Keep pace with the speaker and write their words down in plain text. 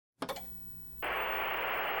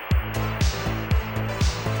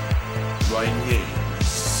Satisfying game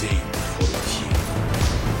saved for the few.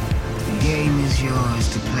 The game is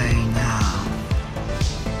yours to play now.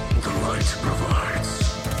 The light provides.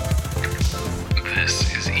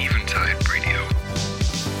 This is Eventide Radio.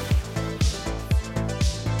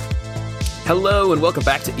 Hello and welcome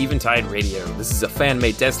back to Eventide Radio. This is a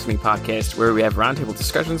fan-made Destiny podcast where we have roundtable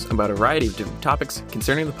discussions about a variety of different topics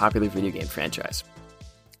concerning the popular video game franchise.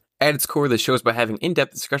 At its core, this show is about having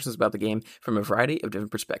in-depth discussions about the game from a variety of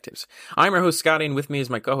different perspectives. I'm your host, Scotty, and with me is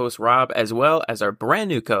my co-host, Rob, as well as our brand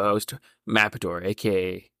new co-host, Mapador,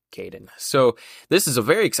 aka Caden. So this is a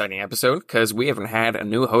very exciting episode because we haven't had a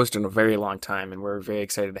new host in a very long time, and we're very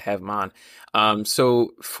excited to have him on.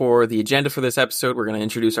 So for the agenda for this episode, we're going to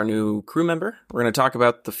introduce our new crew member. We're going to talk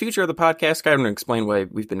about the future of the podcast. I'm going to explain why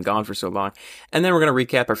we've been gone for so long, and then we're going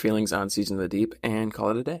to recap our feelings on Season of the Deep and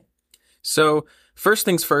call it a day. So first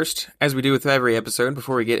things first, as we do with every episode,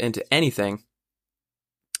 before we get into anything,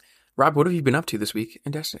 Rob, what have you been up to this week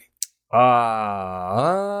in Destiny?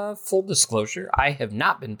 Full disclosure, I have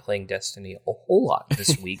not been playing Destiny a whole lot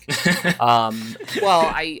this week. I'm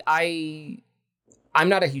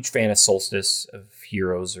not a huge fan of Solstice of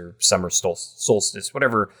Heroes or Summer Solstice,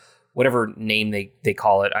 whatever name they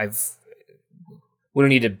call it. We don't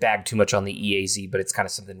need to bag too much on the EAZ, but it's kind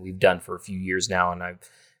of something we've done for a few years now, and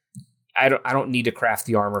I don't need to craft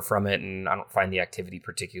the armor from it, and I don't find the activity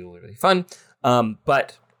particularly fun.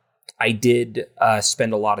 But I did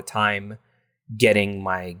spend a lot of time getting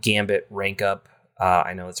my Gambit rank up.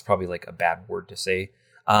 I know it's probably like a bad word to say.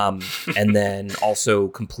 And then also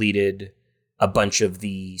completed a bunch of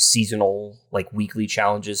the seasonal, like weekly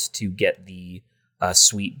challenges to get the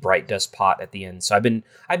sweet Bright Dust pot at the end. So I've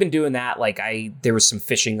been doing that. Like there was some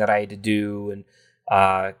fishing that I had to do and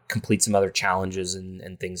complete some other challenges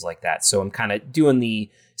and things like that. So I'm kind of doing the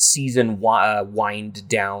season wind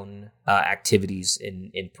down activities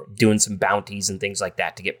in doing some bounties and things like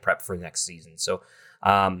that to get prepped for next season. So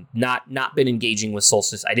not been engaging with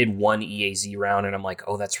Solstice. I did one EAZ round and I'm like,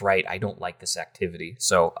 oh, that's right, I don't like this activity.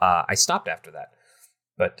 So I stopped after that.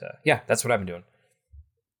 But yeah, that's what I've been doing.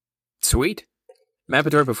 Sweet.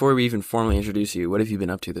 Mapador, before we even formally introduce you, what have you been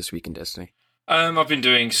up to this week in Destiny? I've been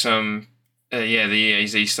doing some the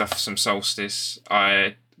EAZ stuff, some Solstice.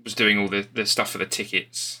 I was doing all the stuff for the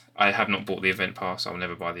tickets. I have not bought the event pass. I'll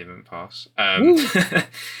never buy the event pass. But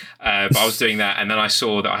I was doing that, and then I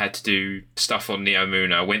saw that I had to do stuff on Neo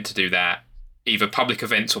Moon. I went to do that. Either public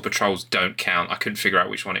events or patrols don't count. I couldn't figure out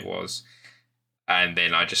which one it was. And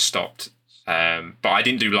then I just stopped. But I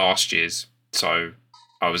didn't do last year's, so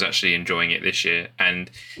I was actually enjoying it this year.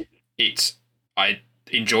 And I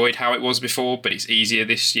enjoyed how it was before, but it's easier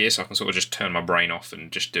this year, so I can sort of just turn my brain off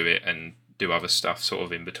and just do it and do other stuff sort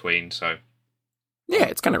of in between. So yeah,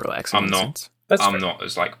 it's kind of relaxing. I'm not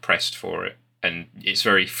as like pressed for it, and it's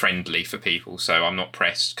very friendly for people, so I'm not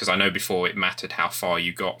pressed because I know before it mattered how far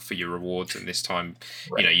you got for your rewards, and this time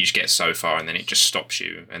right. You just get so far and then it just stops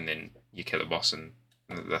you and then you kill a boss and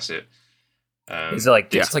that's it. Is it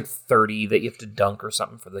like it's like 30 that you have to dunk or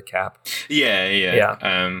something for the cap?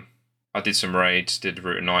 Yeah. I did some raids, did a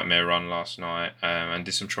Root of Nightmare run last night, and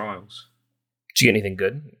did some trials. Did you get anything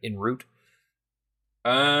good in Root?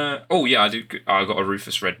 I did. I got a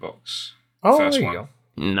Rufus Red box. Oh, first there you one. go.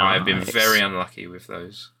 Nice. I've been very unlucky with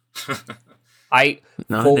those.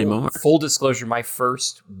 Not anymore. Full disclosure, my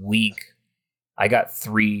first week, I got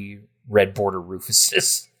 3 red border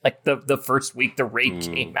Rufuses. Like the first week the raid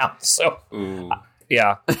came out. So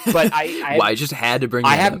yeah, but I just had to bring.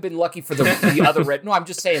 I haven't been lucky for the other red. No, I'm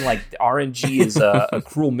just saying like RNG is a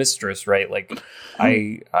cruel mistress, right? Like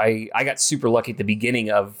I got super lucky at the beginning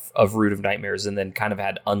of Root of Nightmares, and then kind of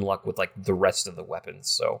had unluck with like the rest of the weapons.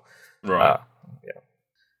 So right, yeah.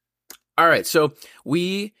 All right, so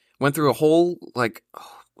we went through a whole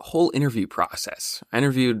interview process. I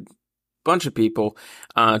interviewed a bunch of people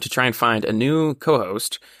to try and find a new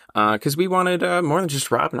co-host. Because we wanted more than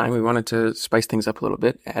just Rob and I. We wanted to spice things up a little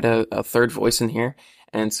bit, add a third voice in here.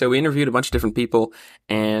 And so we interviewed a bunch of different people,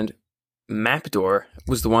 and Mapador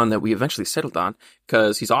was the one that we eventually settled on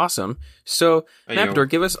because he's awesome. So, Mapador,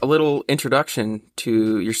 give us a little introduction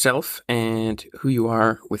to yourself and who you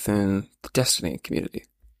are within the Destiny community.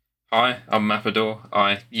 Hi, I'm Mapador.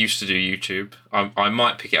 I used to do YouTube. I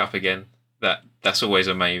might pick it up again. That's always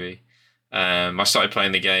a maybe. I started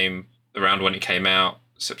playing the game around when it came out.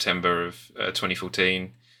 September of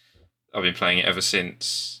 2014. I've been playing it ever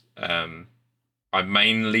since. I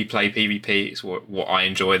mainly play PvP. It's what I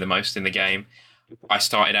enjoy the most in the game. I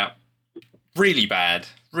started out really bad,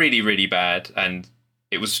 really bad, and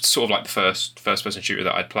it was sort of like the first person shooter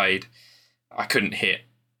that I'd played. I couldn't hit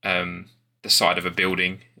the side of a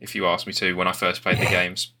building if you asked me to when I first played the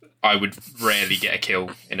games. I would rarely get a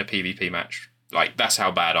kill in a PvP match. Like, that's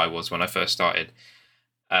how bad I was when I first started.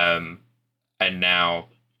 And now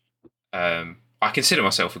I consider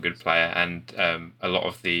myself a good player, and a lot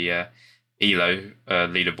of the ELO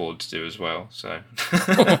leaderboards do as well. So,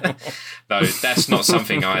 though that's not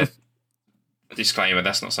something disclaimer,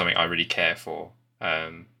 that's not something I really care for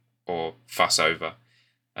or fuss over.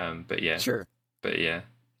 But yeah. Sure. But yeah.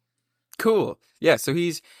 Cool. Yeah, so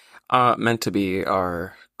he's meant to be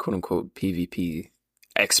our quote-unquote PvP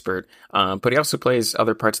expert, but he also plays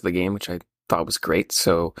other parts of the game, which I thought was great.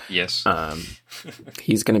 So yes,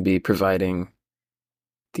 he's going to be providing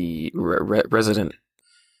the resident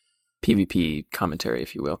PvP commentary,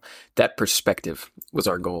 if you will. That perspective was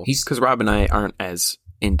our goal. Because Rob and I aren't as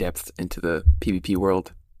in-depth into the PvP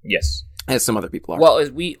world. Yes. As some other people are. Well,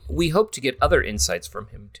 we hope to get other insights from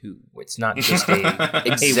him too. It's not just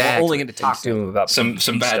exactly. Hey, we're only going to talk to him about some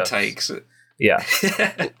bad stuff. takes. Yeah,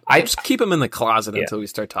 I just keep him in the closet until we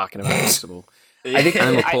start talking about Crucible. I think, and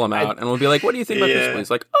then we'll pull him out, and we'll be like, "What do you think about Crucible?"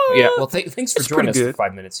 He's like, "Oh, yeah." Well, thanks for joining us good. for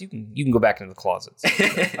 5 minutes. You can go back into the closets.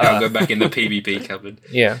 I'll go back in the PvP cupboard.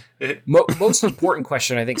 Yeah. Most important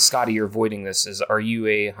question, I think, Scotty, you're avoiding this, is: are you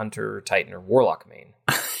a Hunter, Titan, or Warlock main?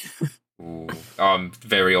 Ooh, I'm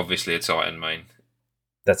very obviously a Titan main.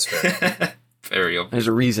 That's fair. Very obvious. There's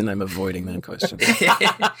a reason I'm avoiding that question.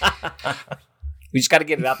 We just got to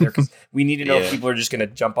get it out there because we need to know if people are just going to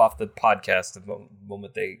jump off the podcast the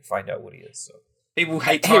moment they find out what he is. So people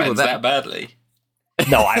hate Titans that badly.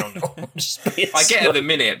 No, I don't know. I get it at the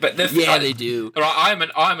minute, but they do. Right,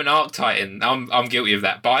 I'm an Arc Titan. I'm guilty of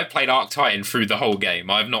that. But I played Arc Titan through the whole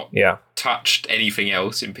game. I've not touched anything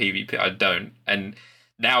else in PvP. I don't. And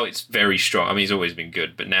now it's very strong. I mean, he's always been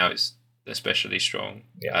good, but now it's especially strong.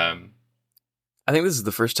 Yeah. I think this is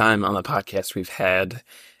the first time on the podcast we've had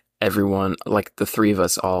everyone, like the three of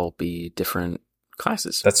us, all be different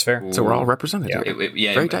classes. That's fair. So we're all represented.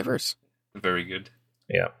 Yeah, very diverse. Very good.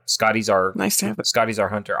 Yeah, Scotty's our nice to have it. Scotty's our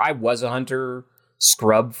hunter. I was a hunter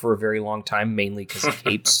scrub for a very long time, mainly because of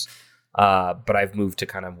capes. But I've moved to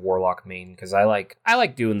kind of warlock main because I like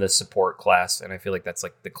doing the support class, and I feel like that's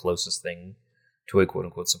like the closest thing to a quote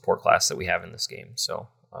unquote support class that we have in this game. So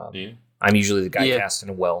I'm usually the guy casting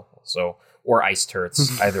a well, or ice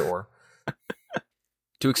turrets, either or.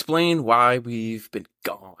 To explain why we've been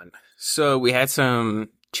gone. So we had some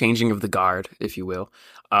changing of the guard, if you will.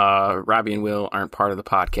 Robbie and Will aren't part of the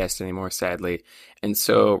podcast anymore, sadly. And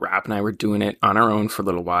so Rob and I were doing it on our own for a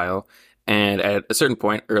little while. And at a certain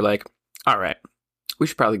point, we were like, all right, we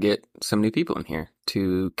should probably get some new people in here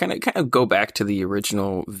to kind of go back to the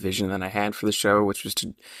original vision that I had for the show, which was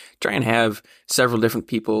to try and have several different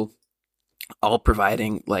people all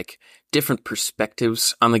providing like different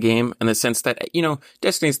perspectives on the game, in the sense that, you know,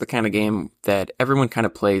 Destiny is the kind of game that everyone kind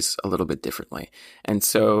of plays a little bit differently. And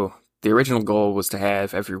so the original goal was to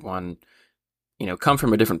have everyone, you know, come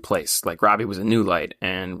from a different place. Like Robbie was a new light,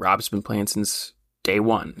 and Rob's been playing since day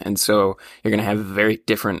one. And so you're going to have very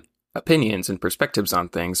different opinions and perspectives on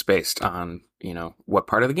things based on, you know, what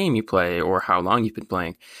part of the game you play or how long you've been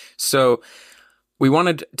playing. So we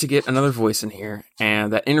wanted to get another voice in here,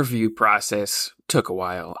 and that interview process took a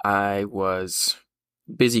while. I was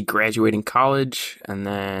busy graduating college and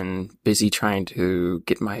then busy trying to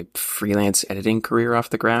get my freelance editing career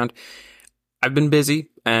off the ground. I've been busy,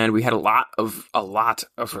 and we had a lot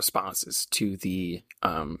of responses to the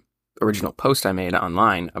original post I made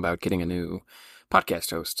online about getting a new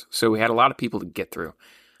podcast host. So we had a lot of people to get through.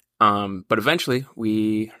 But eventually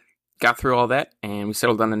we got through all that, and we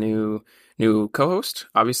settled on a new co-host,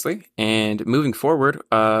 obviously. And moving forward,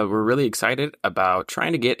 we're really excited about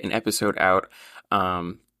trying to get an episode out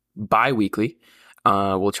bi-weekly. We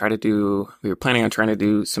were planning on trying to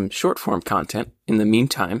do some short form content in the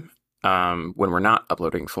meantime, when we're not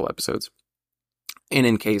uploading full episodes. And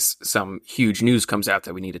in case some huge news comes out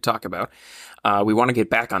that we need to talk about, we want to get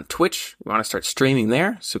back on Twitch. We want to start streaming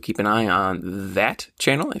there. So keep an eye on that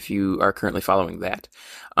channel if you are currently following that.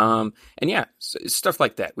 And yeah, stuff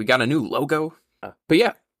like that. We got a new logo. But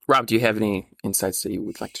yeah, Rob, do you have any insights that you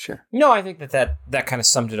would like to share? No, I think that kind of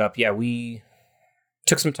summed it up. Yeah, we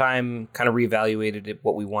took some time, kind of reevaluated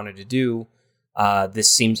what we wanted to do. This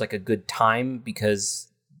seems like a good time because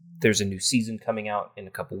there's a new season coming out in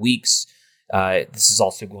a couple weeks. This is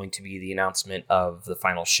also going to be the announcement of the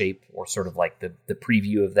final shape, or sort of like the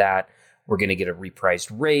preview of that. We're going to get a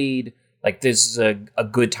reprised raid. Like, this is a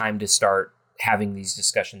good time to start having these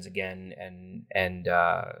discussions again. And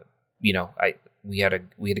you know, we had a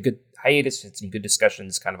good hiatus, had some good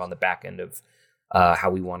discussions kind of on the back end of how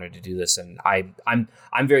we wanted to do this, and I'm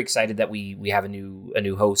very excited that we have a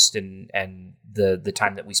new host, and the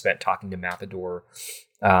time that we spent talking to Mathador,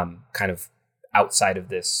 kind of outside of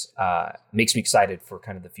this, makes me excited for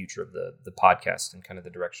kind of the future of the podcast and kind of the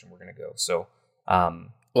direction we're going to go. So,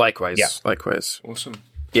 likewise. Awesome.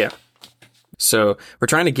 Yeah. So we're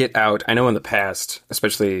trying to get out. I know in the past,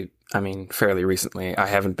 especially, fairly recently, I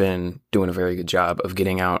haven't been doing a very good job of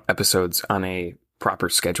getting out episodes on a proper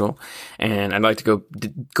schedule. And I'd like to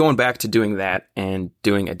going back to doing that and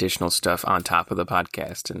doing additional stuff on top of the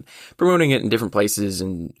podcast and promoting it in different places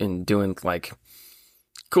and doing like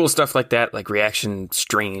cool stuff like that, like reaction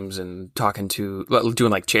streams and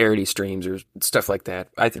doing like charity streams or stuff like that.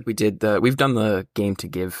 I think we've done the Game to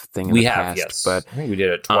Give thing in the past, yes. But I think we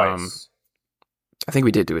did it twice. I think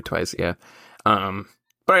we did do it twice, yeah.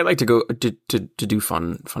 But I like to go to do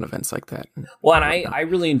fun events like that. Well, and I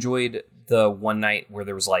really enjoyed the one night where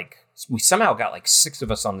there was like, we somehow got like 6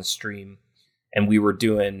 of us on the stream, and we were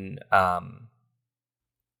doing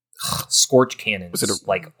Scorch Cannons. We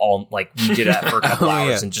did that for a couple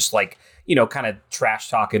hours and just like, kind of trash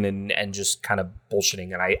talking and just kind of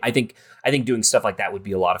bullshitting. And I think doing stuff like that would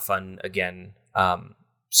be a lot of fun again.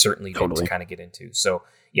 Certainly to kind of get into. So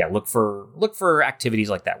yeah, look for activities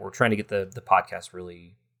like that. We're trying to get the podcast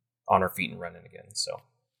really on our feet and running again. So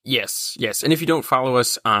yes. And if you don't follow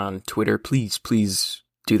us on Twitter, please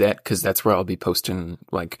do that, because that's where I'll be posting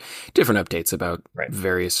like different updates about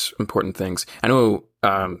various important things. I know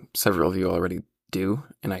several of you already do,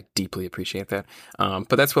 and I deeply appreciate that.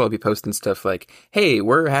 But that's where I'll be posting stuff like, hey,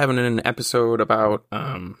 we're having an episode about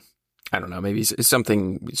I don't know, maybe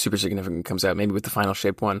something super significant comes out, maybe with the Final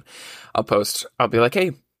Shape one. I'll be like,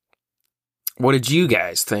 hey, what did you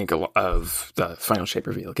guys think of the Final Shape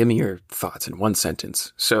reveal? Give me your thoughts in one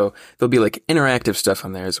sentence. So there'll be like interactive stuff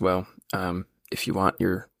on there as well, if you want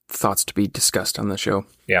your thoughts to be discussed on the show.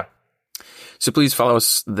 Yeah. So please follow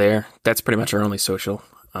us there. That's pretty much our only social.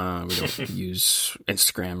 We don't use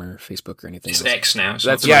Instagram or Facebook or anything. It's else. X now.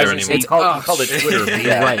 So That's Twitter it's anymore. called it Twitter.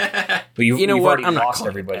 Yeah. Right. But you know we've what? already I'm not lost calling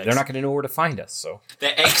it everybody. X. They're not going to know where to find us. So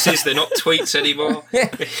They're X's. They're not tweets anymore.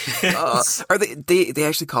 Are they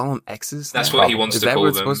actually call them X's? That's now? what he wants Is to that call what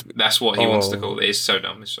it's them. supposed to be? That's what he wants to call it. It's so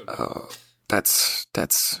dumb. It's so dumb. Oh, that's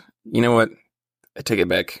you know what? I take it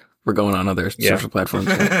back. We're going on other social platforms.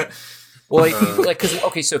 well,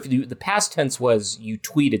 so if the past tense was you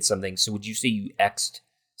tweeted something, so would you say you X'd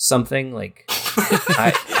something? Like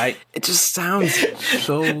it just sounds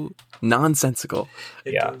so nonsensical.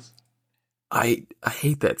 Yeah. I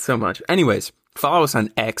hate that so much. Anyways, follow us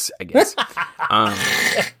on X, I guess.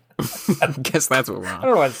 I guess that's what we're on. I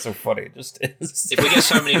don't know why it's so funny. It just is. If we get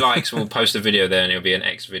so many likes, we'll post a video there, and it'll be an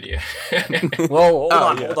X video. Whoa, hold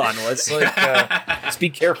on. Let's be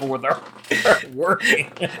careful with our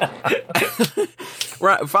wording.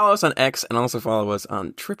 Follow us on X, and also follow us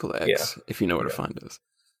on XXX if you know where to find us.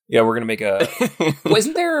 Yeah, we're gonna make a. Well,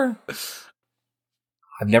 isn't there?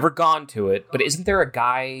 I've never gone to it, but isn't there a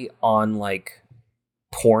guy on like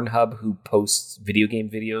Pornhub who posts video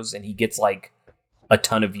game videos, and he gets like a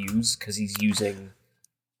ton of views because he's using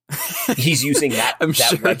that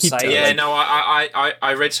website? Yeah, no,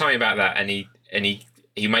 I read something about that, and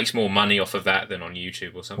he makes more money off of that than on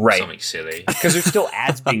YouTube or something. Something silly. Because there's still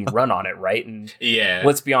ads being run on it, right? And yeah,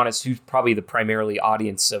 let's be honest, who's probably the primarily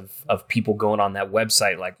audience of people going on that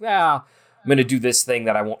website? Like, I'm going to do this thing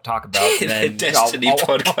that I won't talk about. And then Destiny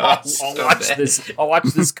podcast. I'll watch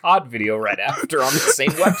this COD video right after on the same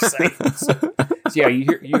website. So yeah,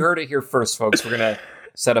 you heard it here first, folks. We're going to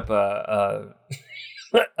set up a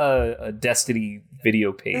Destiny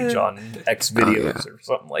video page on X videos or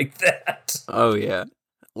something like that. Oh yeah,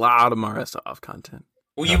 a lot of Microsoft content.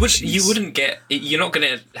 Well, you wouldn't get. You're not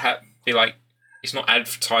going to be like. It's not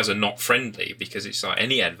advertiser not friendly because it's like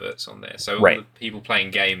any adverts on there. So all the people playing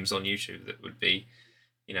games on YouTube that would be,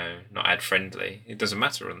 not ad friendly. It doesn't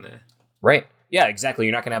matter on there. Right. Yeah, exactly.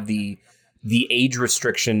 You're not going to have the age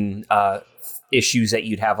restriction issues that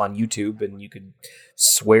you'd have on YouTube, and you could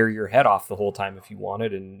swear your head off the whole time if you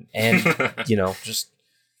wanted, and I'm just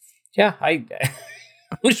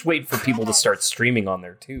waiting for people to start streaming on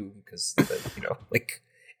there too, because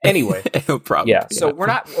anyway, no problem. Yeah, so we're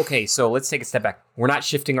not okay. So let's take a step back. We're not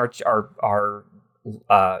shifting our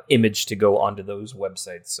image to go onto those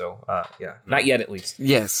websites. So not yet, at least.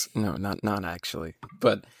 Yes, no, not actually.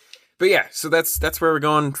 But But yeah, so that's where we're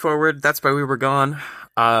going forward. That's why we were gone.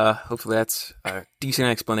 Hopefully that's a decent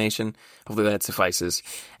explanation. Hopefully that suffices.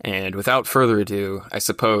 And without further ado, I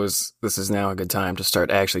suppose this is now a good time to start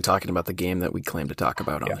actually talking about the game that we claim to talk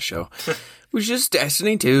about on the show, which is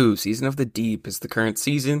Destiny 2, Season of the Deep is the current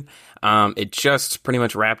season. It just pretty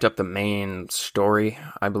much wrapped up the main story,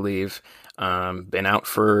 I believe. Been out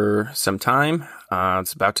for some time.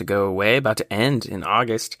 It's about to go away, about to end in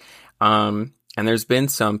August. And there's been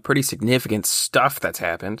some pretty significant stuff that's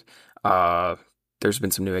happened. There's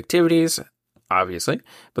been some new activities, obviously,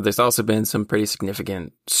 but there's also been some pretty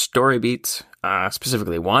significant story beats,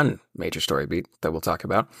 specifically one major story beat that we'll talk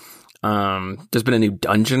about. There's been a new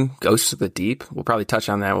dungeon, Ghosts of the Deep. We'll probably touch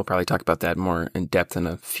on that. We'll probably talk about that more in depth in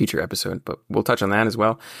a future episode, but we'll touch on that as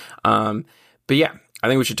well. But yeah, I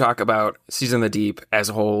think we should talk about Season of the Deep as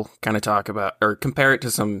a whole, kind of talk about, or compare it to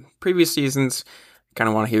some previous seasons. Kind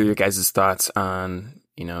of want to hear your guys' thoughts on,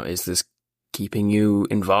 is this keeping you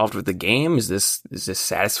involved with the game? Is this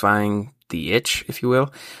satisfying the itch, if you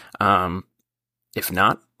will? If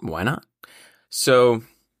not, why not? So,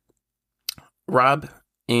 Rob,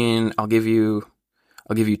 I'll give you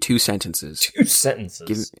 2 sentences. 2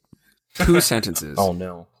 sentences. 2 sentences. Oh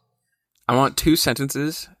no. I want 2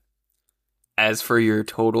 sentences as for your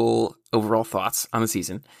total overall thoughts on the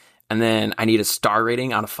season. And then I need a star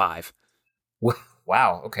rating out of 5.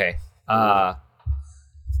 Wow, okay.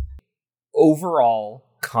 Overall,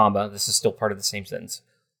 this is still part of the same sentence.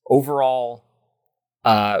 Overall,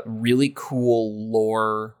 really cool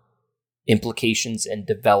lore implications and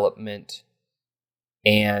development.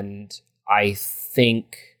 And I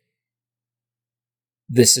think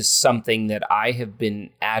this is something that I have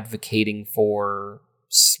been advocating for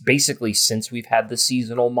basically since we've had the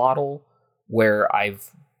seasonal model, where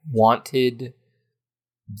I've wanted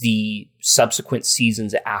the subsequent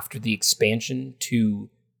seasons after the expansion to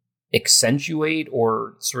accentuate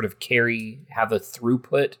or sort of have a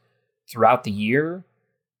throughput throughout the year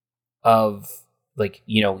of, like,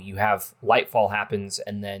 you have Lightfall happens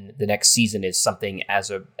and then the next season is something as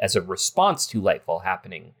a response to Lightfall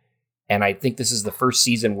happening. And I think this is the first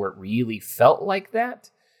season where it really felt like that.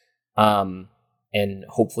 And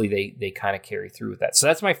hopefully they kind of carry through with that. So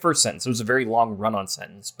that's my first sentence. It was a very long run-on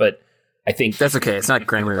sentence, but I think that's okay. It's not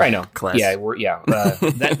grammar. I know. Class. Yeah,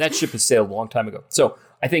 that ship has sailed a long time ago. So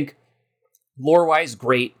I think lore-wise,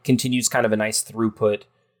 great. Continues kind of a nice throughput.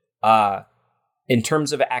 In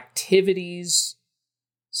terms of activities,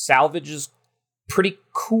 salvage is pretty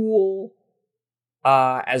cool.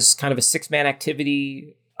 As kind of a 6-man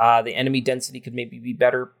activity, the enemy density could maybe be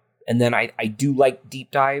better. And then I do like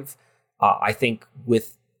deep dive. I think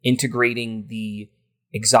with integrating the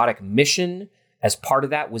exotic mission as part of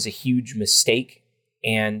that was a huge mistake,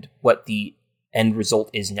 and what the end result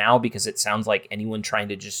is now, because it sounds like anyone trying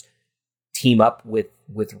to just team up with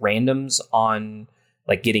randoms on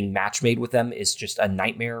like getting match made with them is just a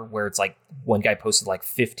nightmare, where it's like one guy posted like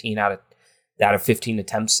 15 out of 15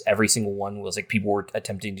 attempts, every single one was like people were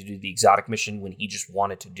attempting to do the exotic mission when he just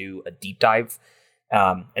wanted to do a deep dive.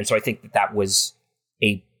 And so I think that was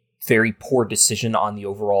a very poor decision on the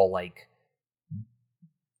overall like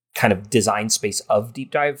kind of design space of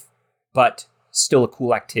deep dive, but still a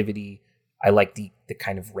cool activity. I like the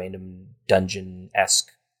kind of random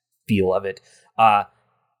dungeon-esque feel of it.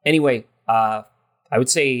 Anyway, I would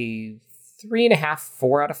say 3.5,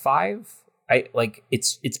 4 out of 5.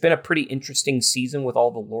 It's been a pretty interesting season with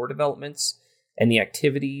all the lore developments and the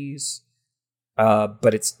activities,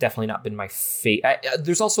 but it's definitely not been my favorite.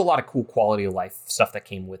 There's also a lot of cool quality of life stuff that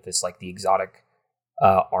came with this, like the exotic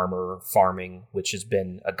armor farming, which has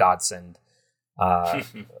been a godsend.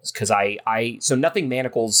 Because so Nothing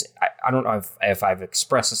Manacles, I don't know if I've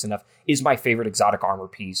expressed this enough, is my favorite exotic armor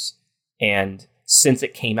piece. And since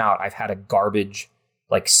it came out, I've had a garbage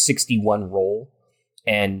like 61 roll.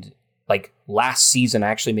 And like last season, I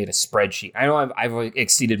actually made a spreadsheet. I know I've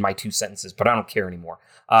exceeded my 2 sentences, but I don't care anymore.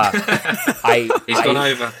 He's gone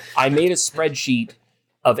over. I made a spreadsheet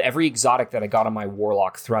of every exotic that I got on my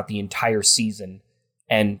Warlock throughout the entire season.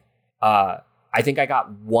 And I think I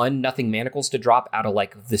got 1 Nothing Manacles to drop out of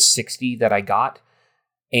like the 60 that I got.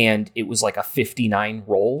 And it was like a 59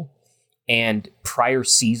 roll. And prior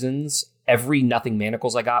seasons, every Nothing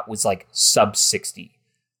Manacles I got was like sub 60.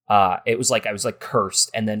 It was like I was like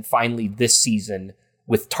cursed. And then finally this season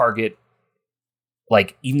with Target,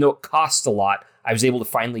 like even though it costs a lot, I was able to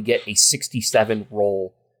finally get a 67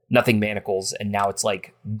 roll Nothing Manacles. And now it's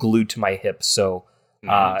like glued to my hip. So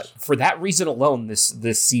for that reason alone, this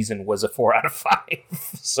season was a 4 out of 5.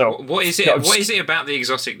 So what is it? What is it about the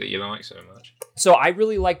exotic that you like so much? So I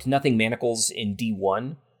really liked Nothing Manacles in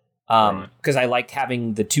D1. Because I liked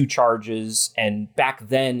having the 2 charges, and back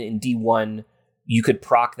then in D1, you could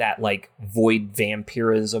proc that like void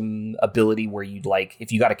vampirism ability where you'd like,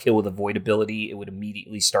 if you got a kill with a void ability, it would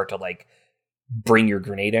immediately start to like bring your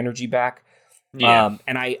grenade energy back. Yeah.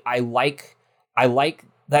 And I like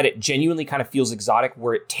that it genuinely kind of feels exotic,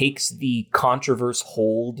 where it takes the Controverse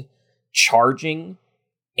hold charging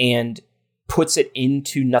and puts it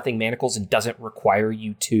into Nothing Manacles and doesn't require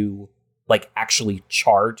you to like actually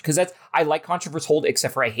charge. Because I like Controverse hold,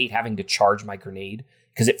 except for I hate having to charge my grenade,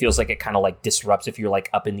 because it feels like it kind of like disrupts if you're like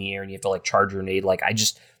up in the air and you have to like charge your grenade. Like I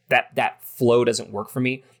just, that flow doesn't work for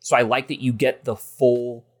me. So I like that you get the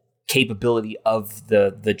full capability of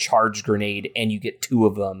the charge grenade, and you get 2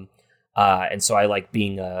 of them. And so I like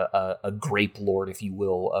being a grape lord, if you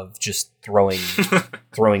will, of just throwing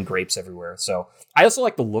grapes everywhere. So I also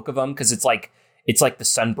like the look of them, because it's like the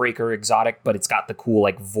Sunbreaker exotic, but it's got the cool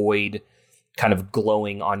like void kind of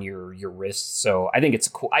glowing on your wrists. So I think it's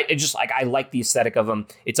cool. I like the aesthetic of them.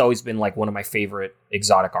 It's always been like one of my favorite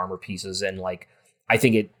exotic armor pieces, and like I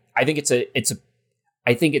think it's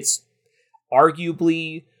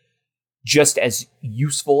arguably just as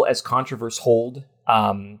useful as Controverse hold,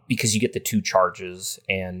 because you get the 2 charges,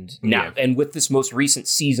 and now and with this most recent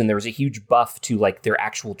season, there was a huge buff to like their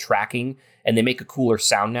actual tracking, and they make a cooler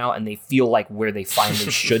sound now, and they feel like where they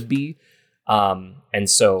finally should be. And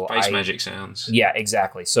so Space magic sounds. Yeah,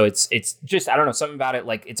 exactly. So it's just, I don't know, something about it.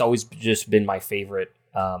 Like it's always just been my favorite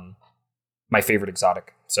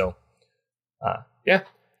exotic. So, yeah.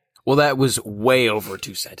 Well, that was way over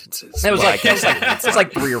 2 sentences. It was like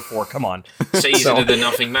 3 or 4. Come on. Season of the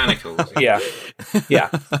Nothing Manacles. Yeah.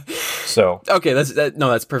 So okay,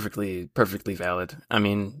 that's perfectly valid. I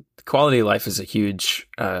mean, quality of life is a huge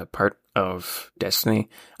part of Destiny,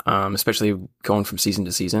 especially going from season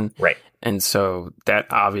to season. Right. And so that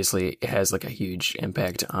obviously has like a huge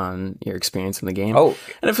impact on your experience in the game. Oh,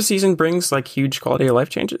 and if a season brings like huge quality of life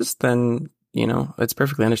changes, then you know it's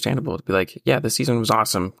perfectly understandable to be like, yeah, this season was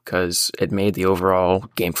awesome because it made the overall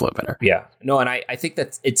game flow better. Yeah. No, and I think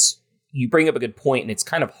that you bring up a good point, and it's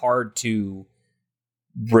kind of hard to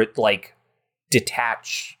like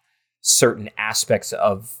detach certain aspects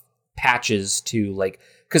of patches to like,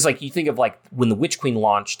 because like you think of like when the Witch Queen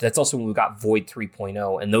launched, that's also when we got Void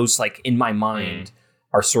 3.0, and those like in my mind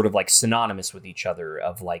are sort of like synonymous with each other.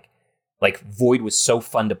 Of like Void was so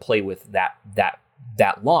fun to play with that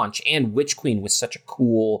launch, and Witch Queen was such a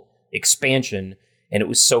cool expansion, and it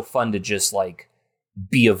was so fun to just like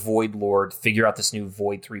be a Void Lord, figure out this new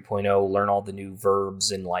Void 3.0, learn all the new verbs,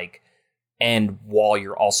 and like, and while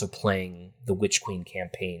you're also playing the Witch Queen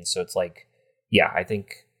campaign. So it's like, yeah, I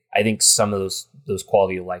think some of those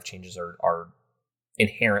quality of life changes are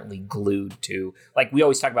inherently glued to, like we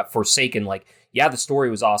always talk about Forsaken, like, yeah, the story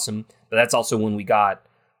was awesome, but that's also when we got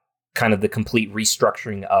kind of the complete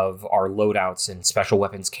restructuring of our loadouts, and special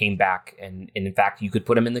weapons came back, and in fact you could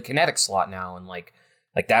put them in the kinetic slot now, and like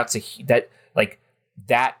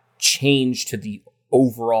that change to the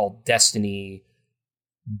overall Destiny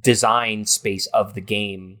design space of the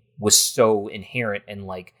game was so inherent. And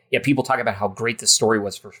like, yeah, people talk about how great the story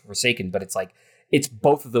was for Forsaken, but it's like, it's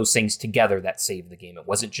both of those things together that saved the game. It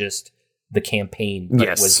wasn't just the campaign. But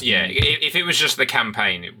yes. It was if it was just the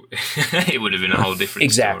campaign, it would have been a whole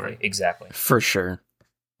different story. Exactly. For sure.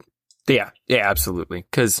 Yeah, absolutely.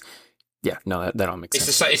 Because, yeah, no, that all makes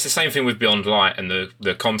sense. It's the same thing with Beyond Light and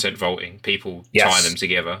the content vaulting. People tie them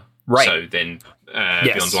together. Right. So then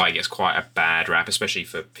Beyond Light gets quite a bad rap, especially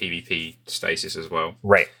for PvP stasis as well.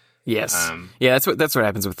 Right. Yes. Yeah, that's what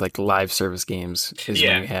happens with like live service games, is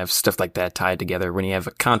when you have stuff like that tied together. When you have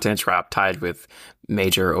a content drop tied with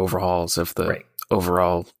major overhauls of the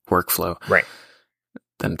overall workflow. Right.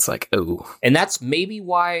 Then it's like, oh. And that's maybe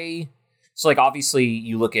why, so like obviously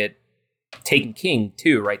you look at Taken King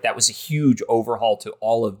too, right? That was a huge overhaul to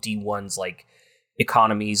all of D1's like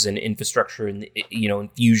economies and infrastructure and, you know,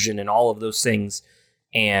 infusion and all of those things.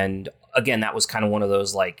 And again, that was kind of one of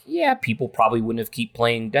those like, yeah, people probably wouldn't have keep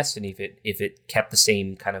playing Destiny if it kept the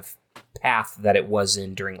same kind of path that it was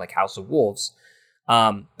in during like House of Wolves.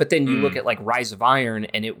 But then you look at like Rise of Iron,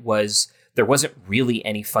 and there wasn't really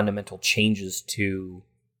any fundamental changes to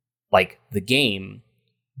like the game,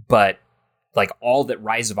 but like all that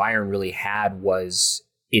Rise of Iron really had was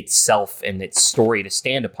itself and its story to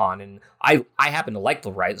stand upon. And I happen to like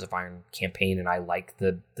the Rise of Iron campaign, and I like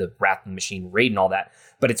the Wrath of the Machine raid and all that,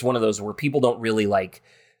 but it's one of those where people don't really like,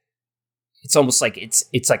 it's almost like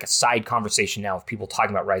it's like a side conversation now of people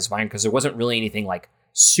talking about Rise of Iron, because there wasn't really anything like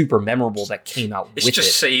super memorable that came out It's with just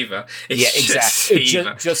it. Siva. Yeah, exactly.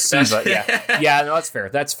 Just Siva. That's- Yeah. No, that's fair.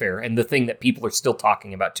 That's fair. And the thing that people are still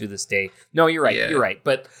talking about to this day. No, you're right. Yeah. You're right.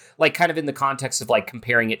 But like, kind of in the context of like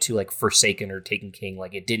comparing it to like Forsaken or Taken King,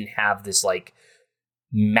 like it didn't have this like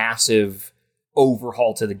massive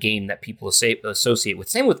overhaul to the game that people associate with.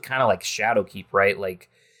 Same with kind of like Shadowkeep, right? Like,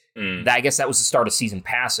 I guess that was the start of season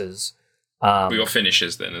passes. We got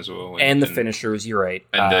finishers then as well, and the finishers. You're right,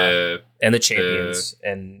 and the champions,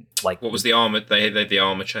 and like what was the armor? They had the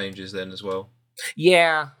armor changes then as well.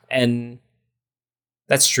 Yeah, and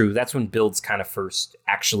that's true. That's when builds kind of first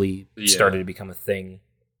actually started to become a thing.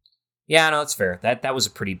 Yeah, no, that's fair. That was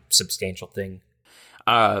a pretty substantial thing.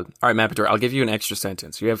 All right, Mappador, I'll give you an extra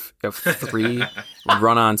sentence. You have 3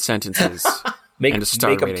 run-on sentences. Make and a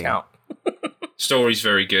star them rating. count. Story's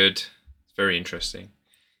very good. It's very interesting.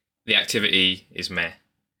 The activity is meh.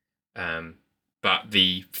 But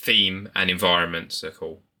the theme and environments are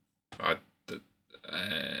cool.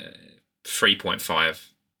 3.5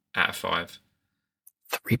 out of 5.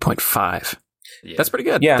 3.5. Yeah. That's pretty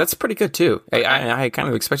good. Yeah. That's pretty good too. I kind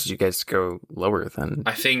of expected you guys to go lower than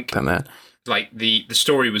I think that. like the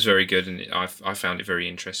story was very good, and I found it very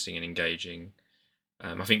interesting and engaging.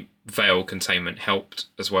 I think Veil Containment helped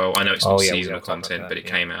as well. I know it's not seasonal content, but it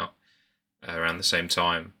came out around the same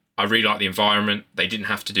time. I really like the environment. They didn't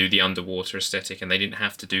have to do the underwater aesthetic, and they didn't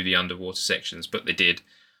have to do the underwater sections, but they did,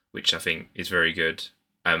 which I think is very good.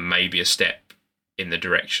 Maybe a step in the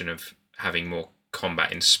direction of having more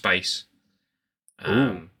combat in space,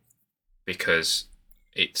 because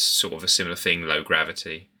it's sort of a similar thing, low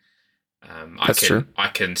gravity. That's true. I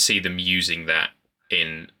can see them using that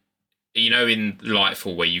in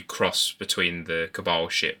Lightfall where you cross between the Cabal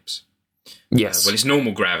ships. Yes. Well, it's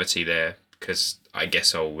normal gravity there because I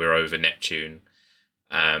guess we're over Neptune,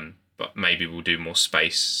 but maybe we'll do more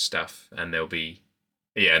space stuff, and there'll be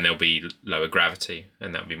lower gravity,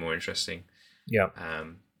 and that'll be more interesting. Yeah.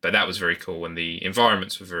 But that was very cool, and the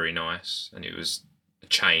environments were very nice, and it was a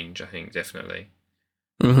change, I think, definitely.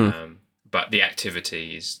 Mm-hmm. But the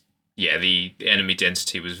activity is, the enemy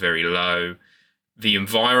density was very low. The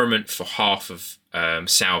environment for half of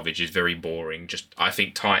Salvage is very boring. I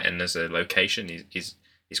think Titan as a location is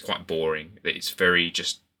quite boring. It's very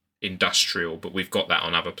just industrial, but we've got that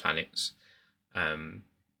on other planets,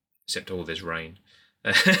 except there's rain.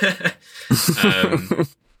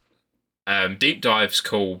 Deep Dive's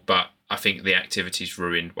cool, but I think the activity's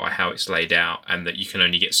ruined by how it's laid out, and that you can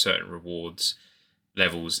only get certain rewards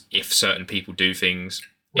levels if certain people do things.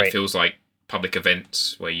 Right. It feels like public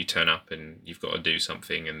events where you turn up and you've got to do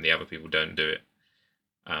something and the other people don't do it.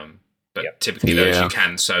 But typically those you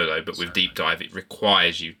can solo, but with Deep Dive it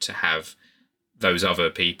requires you to have those other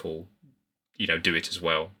people, do it as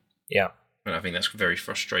well. Yeah. And I think that's very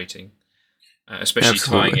frustrating, especially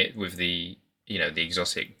tying it with the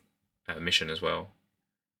exotic mission as well.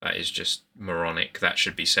 That is just moronic. That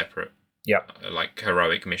should be separate. Yeah. Like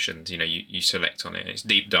heroic missions, you select on it. It's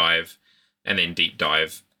Deep Dive, and then Deep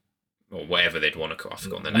Dive, or whatever they'd want to call. I've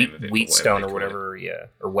forgotten the name of it. Wheatstone or whatever,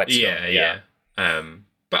 or Whetstone. Yeah.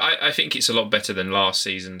 But I think it's a lot better than last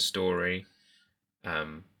season's story.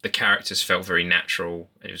 The characters felt very natural,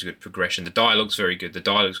 and it was a good progression. The dialogue's very good. The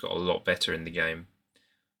dialogue's got a lot better in the game.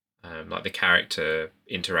 Like the character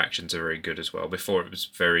interactions are very good as well. Before it was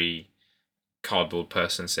very cardboard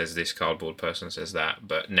person says this, cardboard person says that.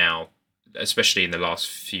 But now, especially in the last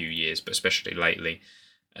few years, but especially lately,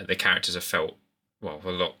 the characters have felt,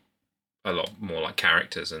 a lot more like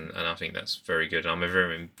characters, and I think that's very good. I'm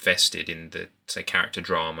very invested in the, say, character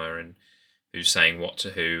drama and who's saying what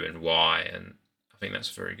to who and why, and I think that's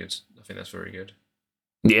very good.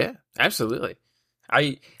 Yeah, absolutely.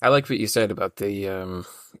 I like what you said about the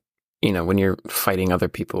when you're fighting other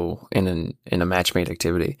people in a match-made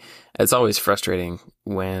activity. It's always frustrating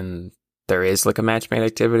when there is like a match-made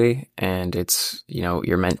activity and it's,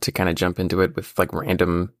 you're meant to kind of jump into it with like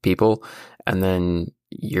random people, and then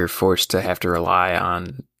you're forced to have to rely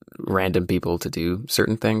on random people to do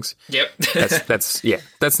certain things. Yep.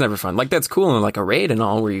 that's never fun. Like, that's cool in like a raid and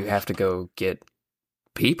all where you have to go get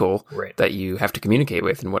people that you have to communicate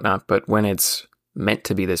with and whatnot. But when it's meant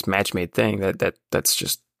to be this match-made thing, that's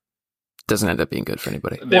just doesn't end up being good for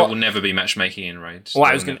anybody. There will never be matchmaking in raids. Well,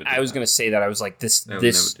 I was gonna say that. I was like,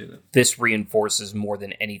 this reinforces more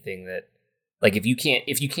than anything that, like, if you can't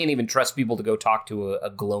even trust people to go talk to a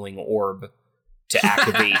glowing orb to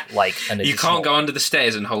activate like an additional... You can't go under the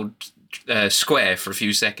stairs and hold square for a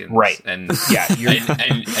few seconds, right? And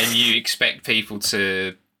and you expect people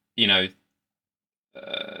to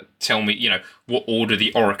tell me what order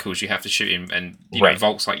the oracles you have to shoot in, and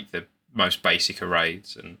Vault's like the most basic of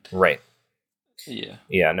raids, and right.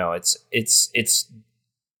 Yeah, no, it's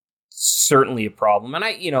certainly a problem. And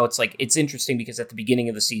it's like, it's interesting because at the beginning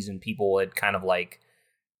of the season, people had kind of like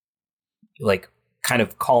kind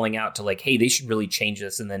of calling out to like, hey, they should really change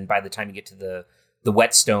this. And then by the time you get to the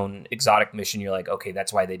Whetstone exotic mission, you're like, okay,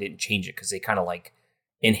 that's why they didn't change it, because they kind of like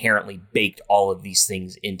inherently baked all of these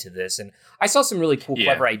things into this. And I saw some really cool,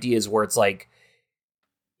 clever ideas where it's like,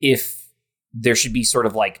 if there should be sort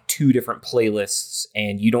of like 2 different playlists,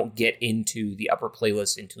 and you don't get into the upper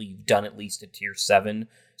playlist until you've done at least a tier 7.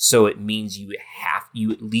 So it means you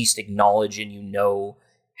at least acknowledge and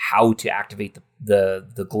how to activate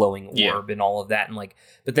the glowing orb and all of that. And like,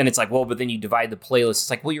 but then it's like, well, but then you divide the playlist. It's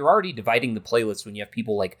like, well, you're already dividing the playlist when you have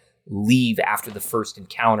people like leave after the first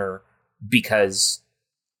encounter because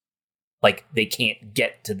like they can't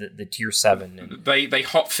get to the tier 7. And they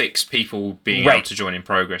hotfix people being able to join in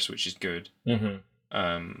progress, which is good.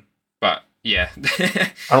 Mm-hmm. But yeah,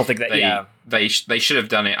 I don't think that. They should have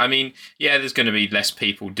done it. I mean, yeah, there's going to be less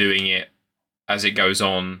people doing it as it goes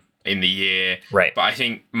on in the year, right? But I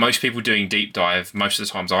think most people doing deep dive, most of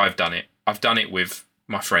the times I've done it with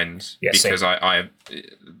my friends, because I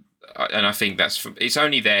think it's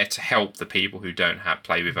only there to help the people who don't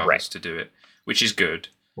play with others to do it, which is good.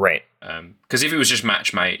 Right. Because if it was just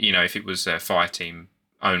matchmate, if it was a fire team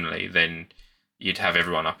only, then you'd have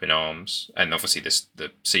everyone up in arms. And obviously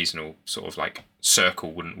the seasonal sort of like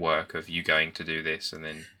circle wouldn't work of you going to do this and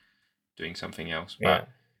then doing something else. But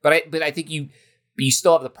I think you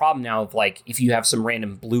still have the problem now of like, if you have some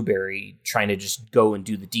random blueberry trying to just go and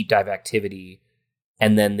do the deep dive activity,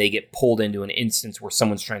 and then they get pulled into an instance where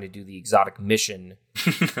someone's trying to do the exotic mission,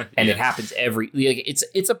 and it happens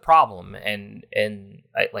it's a problem. And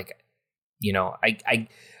I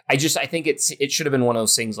think it should have been one of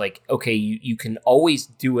those things like, okay, you can always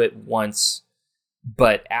do it once,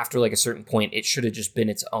 but after like a certain point, it should have just been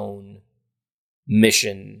its own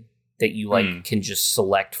mission that you like can just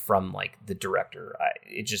select from like the director.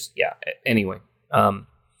 Anyway. I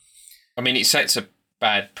mean, it sets a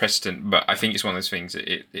bad precedent, but I think it's one of those things that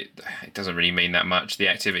it doesn't really mean that much. The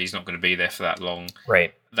activity's not going to be there for that long.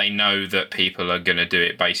 Right. They know that people are going to do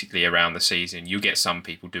it basically around the season. You get some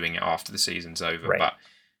people doing it after the season's over, but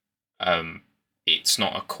it's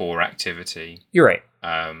not a core activity. You're right.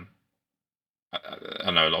 I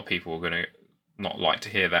know a lot of people are going to not like to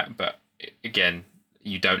hear that, but again,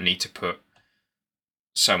 you don't need to put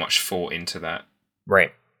so much thought into that.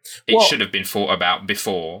 Right. It should have been thought about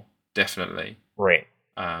before, definitely. Right.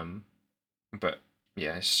 But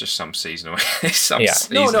yeah, it's just some seasonal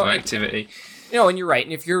seasonal activity. And you're right.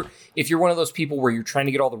 And if you're one of those people where you're trying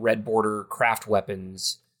to get all the red border craft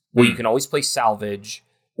weapons, well, you can always play salvage.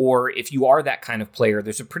 Or if you are that kind of player,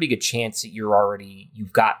 there's a pretty good chance that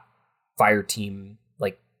you've got fire team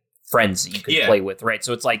like friends that you can play with, right?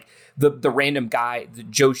 So it's like the random guy, the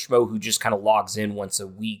Joe Schmo who just kind of logs in once a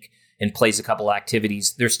week and plays a couple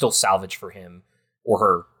activities. There's still salvage for him or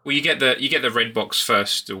her. Well, you get the red box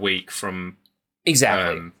first a week from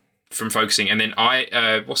from focusing, and then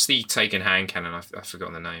what's the taken hand cannon? I've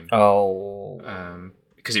forgotten the name. Oh,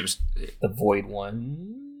 because it was the void one.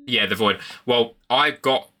 Yeah, the void. Well, I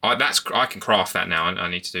can craft that now. I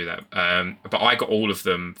need to do that. But I got all of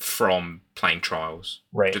them from playing trials.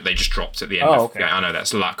 Right. They just dropped at the end. Okay. I know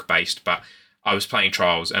that's luck based, but I was playing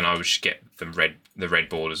trials, and I would just get them the red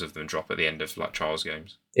borders of them drop at the end of like trials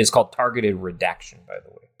games. It's called targeted redaction, by the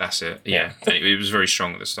way. That's it. Yeah, and it was very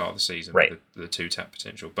strong at the start of the season. Right. The 2-tap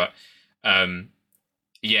potential, but I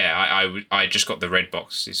just got the red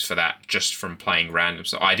boxes for that just from playing random.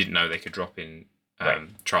 So I didn't know they could drop in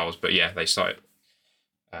trials, but yeah, they started.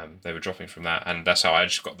 They were dropping from that, and that's how I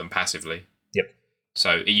just got them passively. Yep.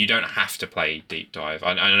 So you don't have to play deep dive.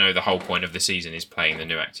 I know the whole point of the season is playing the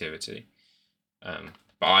new activity,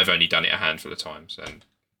 but I've only done it a handful of times, and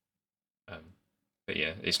but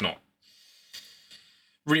yeah, it's not.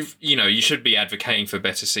 You should be advocating for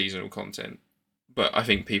better seasonal content, but I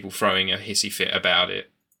think people throwing a hissy fit about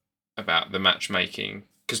the matchmaking,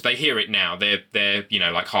 because they hear it now. They're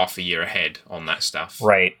like half a year ahead on that stuff.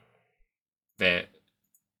 Right. The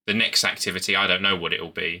next activity, I don't know what it'll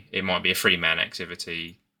be. It might be a 3-man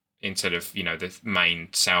activity instead of the main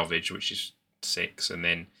salvage, which is 6, and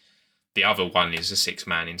then the other one is a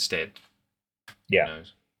 6-man instead. Yeah. Who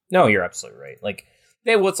knows? No, you're absolutely right. Like,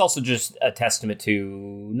 it's also just a testament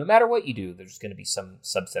to no matter what you do, there's going to be some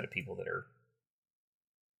subset of people that are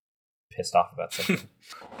pissed off about something.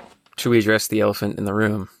 Should we address the elephant in the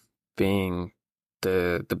room, being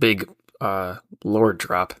the big lore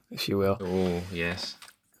drop, if you will? Oh, yes.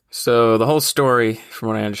 So the whole story, from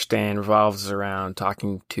what I understand, revolves around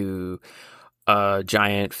talking to a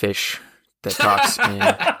giant fish that talks in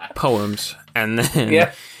poems, And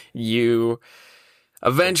then you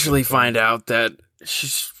eventually find out that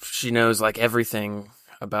she knows like everything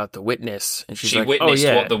about the witness, and she like, witnessed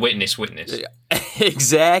what the witness witnessed.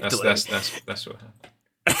 Exactly. That's what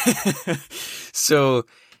happened. So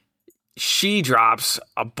she drops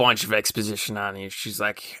a bunch of exposition on you. She's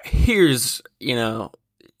like, here's,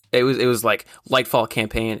 it was like Lightfall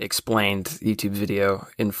Campaign explained YouTube video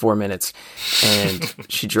in 4 minutes, and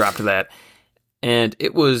she dropped that. And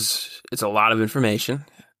it's a lot of information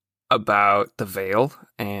about the Veil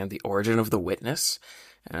and the origin of the Witness,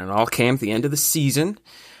 and it all came at the end of the season.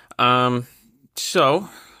 So,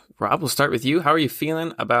 Rob, we'll start with you. How are you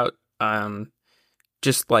feeling about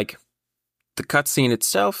just like the cutscene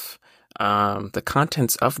itself, the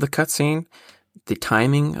contents of the cutscene, the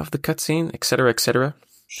timing of the cutscene, et cetera, et cetera?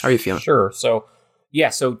 How are you feeling? Sure. So,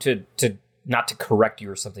 so to not to correct you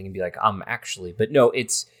or something and be like, actually, but no,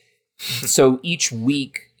 it's so each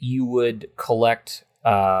week you would collect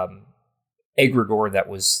egregore that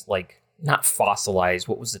was like not fossilized.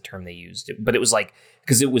 What was the term they used? But it was like,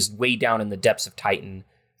 because it was way down in the depths of Titan.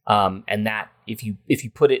 And that if you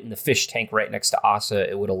put it in the fish tank right next to Asa,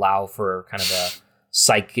 it would allow for kind of a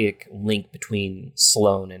psychic link between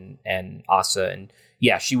Sloane and Asa. And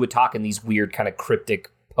yeah, she would talk in these weird kind of cryptic,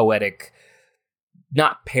 poetic,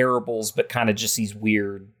 not parables, but kind of just these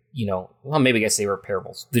weird, well, maybe I guess they were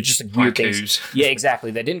parables. They're just like weird things. Yeah,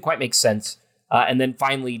 exactly. That didn't quite make sense. And then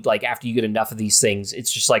finally, like after you get enough of these things,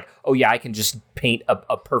 it's just like, oh yeah, I can just paint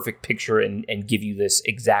a perfect picture and give you this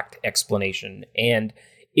exact explanation. And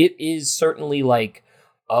it is certainly like,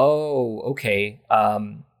 oh, okay.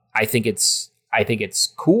 I think it's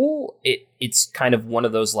cool. It's kind of one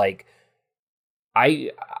of those like,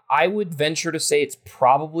 I would venture to say it's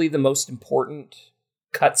probably the most important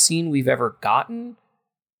cutscene we've ever gotten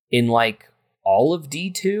in like all of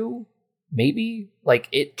D2, maybe like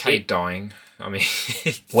it. Cade dying. I mean,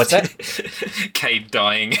 what's that? Cade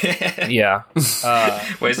dying. Yeah.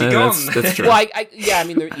 Where's he gone? That's true. Well, I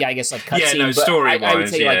guess like cutscene. Yeah, no, story. I would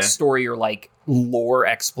say like story or like lore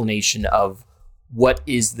explanation of what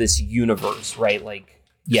is this universe, right? Like,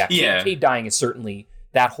 Cade dying is certainly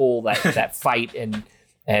that whole that fight and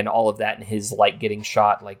all of that, and his light getting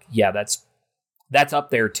shot. Like, yeah, that's up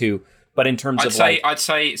there too. But in terms I'd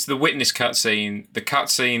say it's the Witness cutscene, the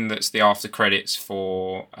cutscene that's the after credits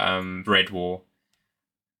for Red War.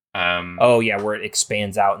 Where it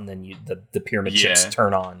expands out and then the pyramid ships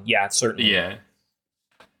turn on. Yeah, certainly. Yeah.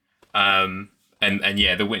 And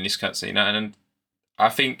the Witness cutscene, and I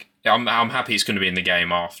think I'm happy it's going to be in the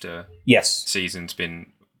game after season's been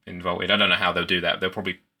involved. I don't know how they'll do that. They'll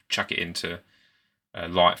probably chuck it into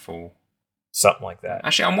Lightfall. Something like that.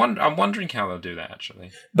 Actually, I'm wondering how they'll do that.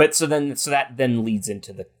 Actually, but so that then leads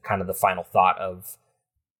into the kind of the final thought of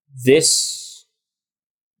this.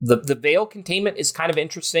 The Veil containment is kind of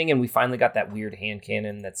interesting, and we finally got that weird hand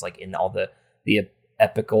cannon that's like in all the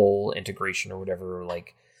epical integration or whatever.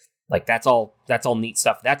 Like that's all neat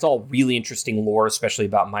stuff. That's all really interesting lore, especially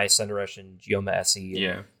about Maya Senderesh and Gioma Essie.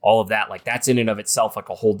 And all of that. Like that's in and of itself like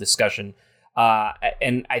a whole discussion.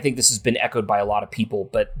 And I think this has been echoed by a lot of people,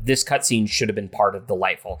 but this cutscene should have been part of the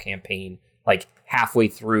Lightfall campaign. Like halfway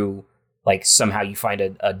through, like somehow you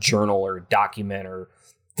find a journal or a document or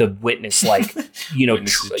the witness, like,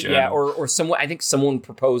 or someone, I think someone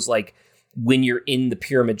proposed like when you're in the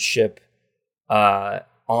pyramid ship, on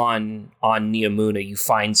Neomuna, you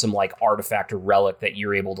find some like artifact or relic that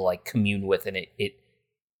you're able to like commune with, and it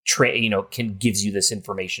gives you this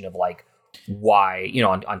information of like, why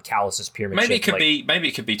on Callus's pyramid maybe ship,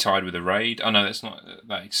 it could be tied with a raid. I know it's not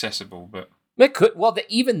that accessible, but it could. Well,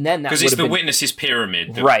 even then, because it's the Witness's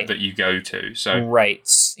pyramid that you go to. So right,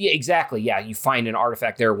 yeah, exactly. Yeah, you find an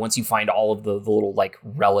artifact there. Once you find all of the little like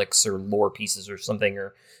relics or lore pieces or something,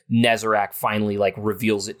 or Nezarec finally like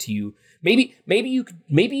reveals it to you. Maybe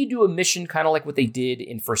you do a mission kind of like what they did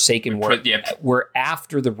in Forsaken, where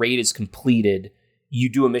after the raid is completed, you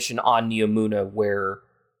do a mission on Neomuna where.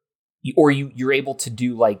 You're able to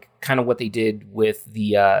do like kind of what they did with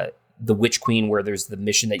the Witch Queen, where there's the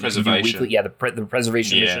mission that you can do weekly. Yeah, the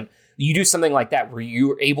preservation mission. You do something like that where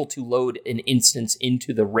you're able to load an instance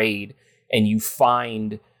into the raid, and you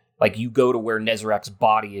find like you go to where Nezarec's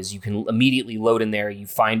body is. You can immediately load in there. You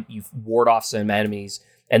ward off some enemies,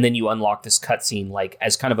 and then you unlock this cutscene like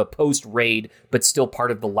as kind of a post raid, but still part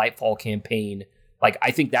of the Lightfall campaign. Like I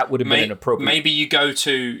think that would have been an appropriate. Maybe you go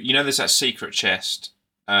to there's that secret chest.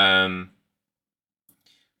 That's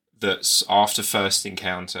after first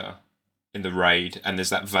encounter in the raid, and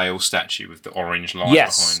there's that Veil statue with the orange light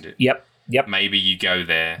behind it. Yep. Maybe you go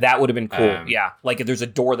there. That would have been cool. Like if there's a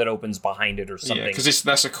door that opens behind it or something. Yeah, because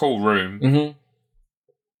that's a cool room.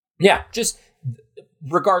 Mm-hmm. Yeah, just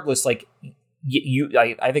regardless, like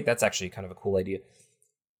I think that's actually kind of a cool idea.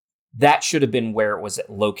 That should have been where it was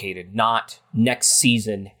located, not next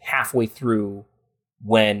season, halfway through,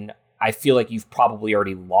 when I feel like you've probably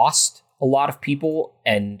already lost a lot of people,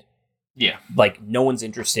 and like no one's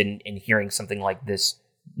interested in hearing something like this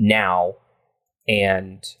now.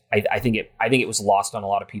 And I think it was lost on a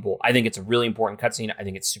lot of people. I think it's a really important cutscene. I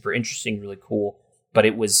think it's super interesting, really cool. But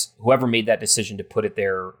it was whoever made that decision to put it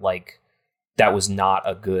there, like, that was not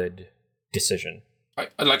a good decision.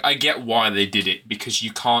 I get why they did it, because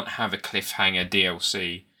you can't have a cliffhanger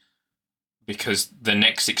DLC because the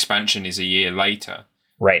next expansion is a year later.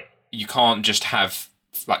 Right. You can't just have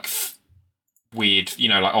like weird, you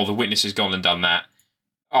know, like, oh, the Witness has gone and done that.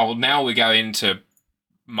 Oh, now we're going to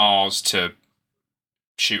Mars to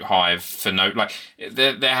shoot Hive for no, like,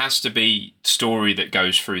 there has to be story that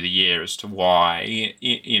goes through the year as to why,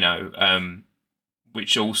 you know,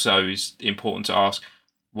 which also is important to ask.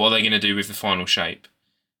 What are they going to do with the final shape?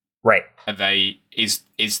 Right. Is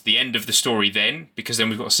the end of the story then? Because then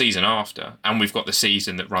we've got a season after, and we've got the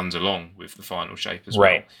season that runs along with the final shape as well.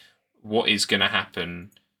 Right. What is going to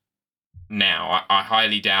happen now? I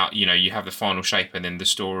highly doubt, you know, you have the final shape and then the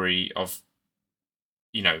story of,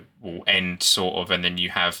 you know, will end sort of, and then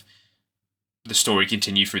you have the story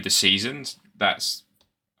continue through the seasons.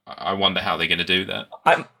 I wonder how they're going to do that.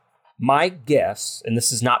 My guess, and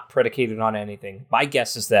this is not predicated on anything, my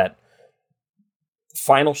guess is that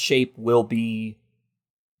Final Shape will be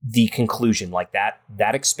the conclusion, like that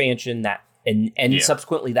expansion, and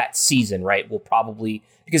subsequently that season, right, will probably,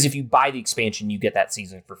 because if you buy the expansion, you get that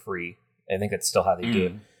season for free. I think that's still how they do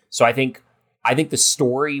it. So I think the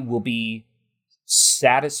story will be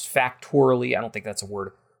satisfactorily, I don't think that's a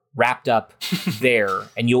word, wrapped up there,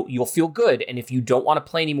 and you'll feel good. And if you don't want to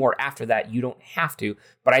play anymore after that, you don't have to.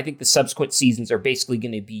 But I think the subsequent seasons are basically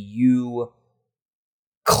going to be you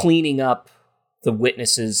cleaning up the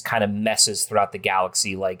Witnesses' kind of messes throughout the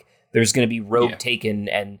galaxy. Like, there's going to be Rogue taken,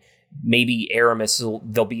 and maybe Aramis,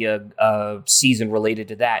 there'll be a season related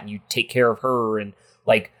to that, and you take care of her. And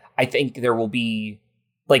like, I think there will be,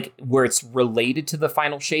 like, where it's related to the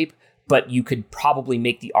final shape, but you could probably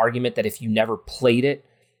make the argument that if you never played it,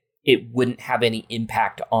 it wouldn't have any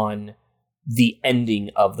impact on the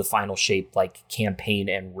ending of the final shape, like campaign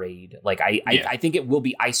and raid. Like, I think it will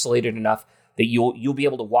be isolated enough that you'll be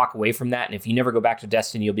able to walk away from that. And if you never go back to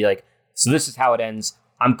Destiny, you'll be like, so this is how it ends.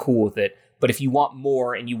 I'm cool with it. But if you want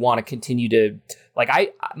more and you want to continue to, like,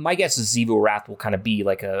 my guess is Xivu Arath will kind of be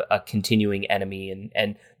like a continuing enemy,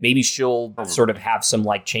 and maybe she'll sort of have some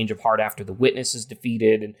like change of heart after the Witness is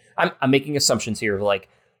defeated. And I'm making assumptions here, like,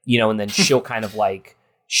 you know, and then she'll kind of like,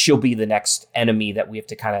 she'll be the next enemy that we have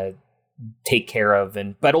to kind of take care of.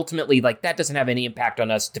 But ultimately, like, that doesn't have any impact on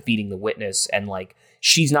us defeating the Witness. And like,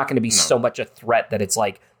 she's not going to be so much a threat that it's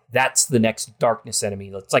like, that's the next darkness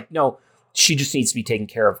enemy. It's like, no, she just needs to be taken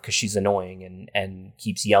care of because she's annoying and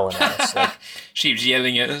keeps yelling at us. Like, she keeps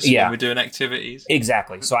yelling at us when we're doing activities.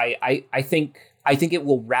 Exactly. So I think it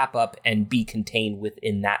will wrap up and be contained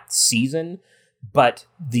within that season, but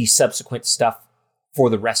the subsequent stuff for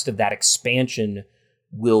the rest of that expansion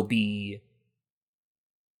will be,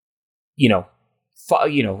 just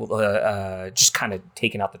kind of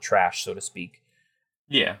taking out the trash, so to speak.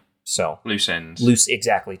 Yeah. So loose ends.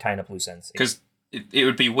 Exactly. Tying up loose ends. Because it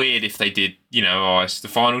would be weird if they did, it's the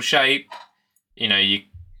final shape, you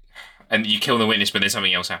kill the Witness, but then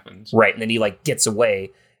something else happens. Right. And then he like gets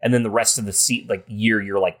away, and then the rest of the year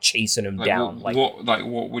you're like chasing him down.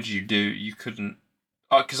 What would you do? You couldn't,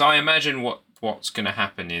 because I imagine what's going to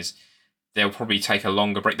happen is they'll probably take a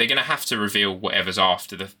longer break. They're going to have to reveal whatever's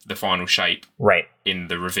after the final shape, right? In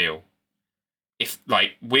the reveal, if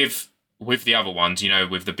like with the other ones,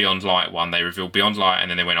 with the Beyond Light one, they revealed Beyond Light, and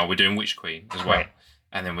then they went, "Oh, we're doing Witch Queen as well,"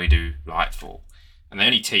 and then we do Lightfall, and they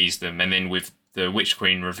only teased them. And then with the Witch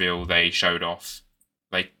Queen reveal, they showed off.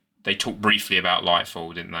 They talked briefly about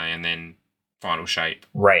Lightfall, didn't they? And then final shape,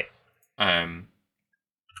 right? And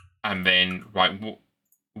then like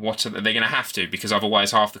what are they going to have to, because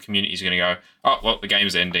otherwise half the community is going to go, oh well, the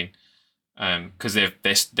game's ending, because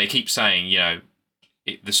they keep saying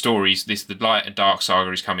the stories, the Light and Dark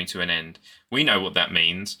saga is coming to an end. We know what that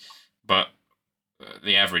means, but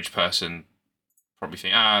the average person probably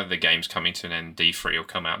think the game's coming to an end. D3 will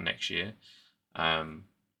come out next year.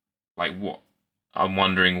 What I'm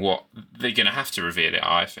wondering, what they're going to have to reveal it.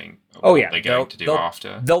 I think. They're going to do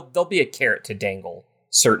after. There'll be a carrot to dangle.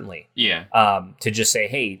 Certainly. Yeah. To just say,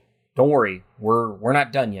 hey, don't worry, we're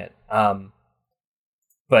not done yet.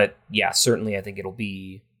 But yeah, certainly I think it'll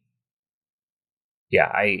be.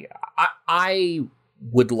 Yeah, I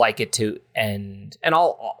would like it to end. And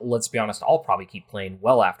let's be honest, I'll probably keep playing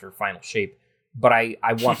well after Final Shape, but I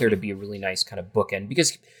want there to be a really nice kind of bookend,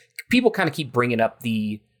 because people kind of keep bringing up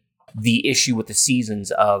the issue with the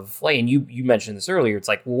seasons of, like, and you mentioned this earlier. It's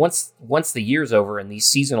like, well, once the year's over and these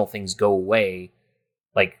seasonal things go away,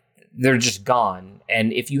 like, they're just gone.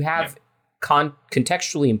 And if you have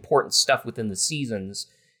contextually important stuff within the seasons,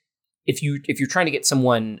 if you're trying to get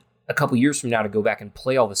someone a couple years from now to go back and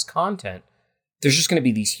play all this content, there's just going to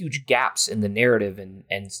be these huge gaps in the narrative and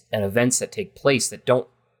events that take place that don't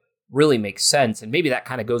really make sense. And maybe that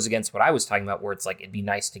kind of goes against what I was talking about, where it's like, it'd be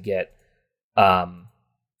nice to get kind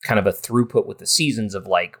of a throughput with the seasons of,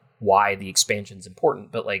 like, why the expansion's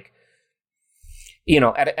important. But, like, you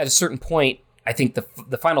know, at a certain point, I think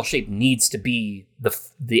the Final Shape needs to be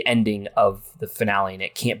the ending of the finale, and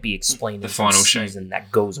it can't be explained in the final season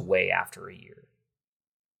that goes away after a year.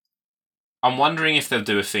 I'm wondering if they'll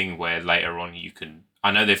do a thing where later on you can... I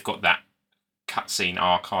know they've got that cutscene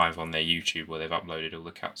archive on their YouTube where they've uploaded all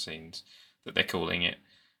the cutscenes that they're calling it.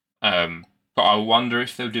 But I wonder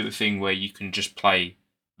if they'll do a thing where you can just play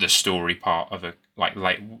the story part of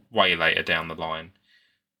way later down the line,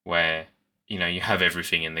 where, you know, you have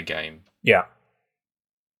everything in the game. Yeah.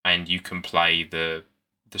 And you can play the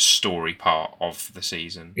story part of the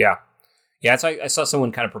season. Yeah. Yeah, I saw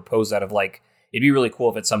someone kind of propose that, of, like, it'd be really cool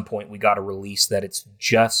if at some point we got a release that it's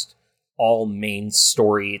just all main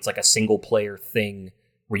story. It's like a single player thing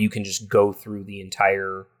where you can just go through the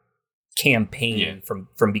entire campaign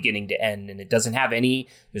from beginning to end, and it doesn't have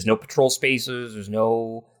there's no patrol spaces, there's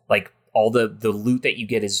no, like, all the loot that you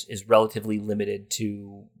get is relatively limited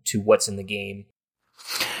to what's in the game.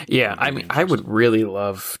 Yeah, I mean, I would really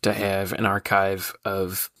love to have an archive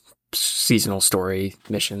of seasonal story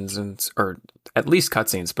missions or at least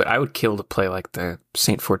cutscenes, but I would kill to play, like, the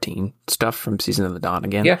Saint 14 stuff from Season of the Dawn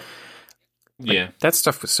again. Yeah. Like, that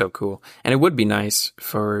stuff was so cool, and it would be nice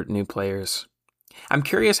for new players. I'm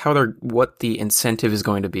curious what the incentive is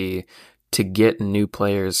going to be to get new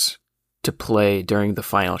players to play during the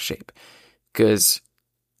Final Shape, because,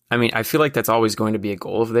 I mean, I feel like that's always going to be a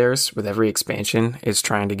goal of theirs with every expansion, is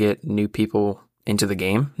trying to get new people into the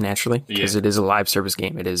game naturally, because it is a live service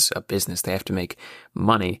game. It is a business. They have to make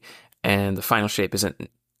money, and the Final Shape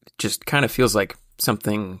just kind of feels like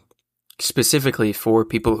something specifically for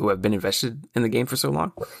people who have been invested in the game for so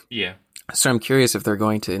long. Yeah. So I'm curious if they're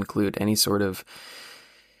going to include any sort of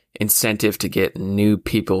incentive to get new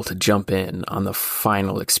people to jump in on the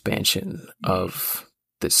final expansion of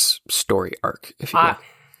this story arc, if you will.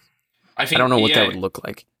 I don't know what that would look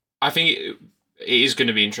like. I think it is going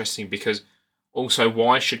to be interesting, because also,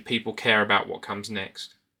 why should people care about what comes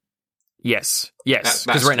next? Yes.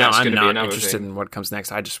 Because right now I'm not interested in what comes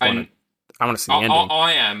next. I just want to see the ending.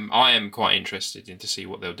 I am quite interested to see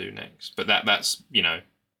what they'll do next. But that's you know,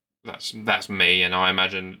 that's me, and I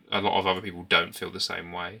imagine a lot of other people don't feel the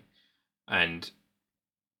same way. And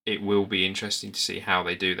it will be interesting to see how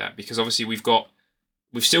they do that, because obviously we've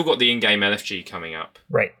still got the in-game LFG coming up.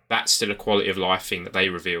 Right. That's still a quality of life thing that they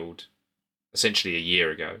revealed essentially a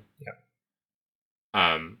year ago. Yeah.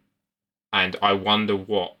 And I wonder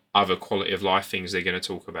what other quality of life things they're going to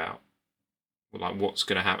talk about. Like, what's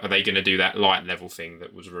going to happen? Are they going to do that light level thing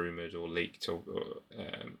that was rumored or leaked?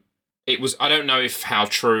 It was. I don't know how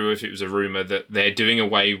true. If it was a rumor that they're doing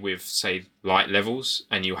away with, say, light levels,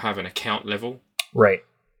 and you have an account level, right?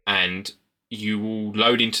 And you will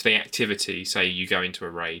load into the activity. Say you go into a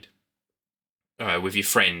raid with your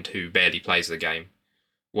friend who barely plays the game.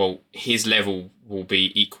 Well, his level will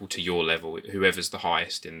be equal to your level, whoever's the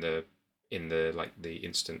highest in the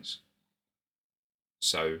instance.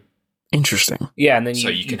 So interesting. Yeah, and then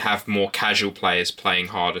you can have more casual players playing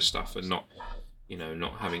harder stuff and not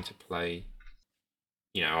having to play.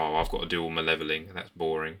 I've got to do all my leveling, and that's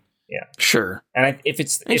boring. Yeah, sure. And if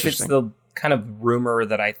it's the kind of rumor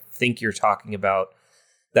that I think you're talking about,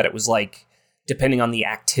 that it was like, depending on the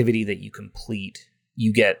activity that you complete,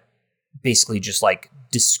 you get basically just like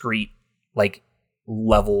discrete like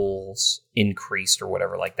levels increased or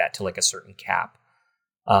whatever like that to like a certain cap.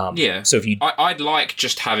 So if I'd like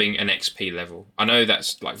just having an XP level. I know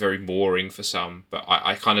that's like very boring for some, but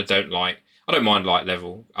I kind of don't mind light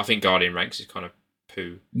level. I think Guardian ranks is kind of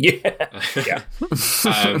poo. Yeah.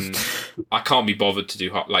 I can't be bothered to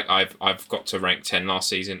do like I've got to rank 10 last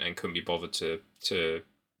season and couldn't be bothered to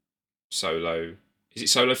solo. Is it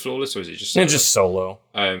solo flawless or is it just solo? It's just solo.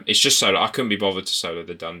 It's just solo. I couldn't be bothered to solo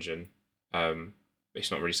the dungeon. It's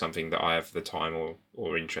not really something that I have the time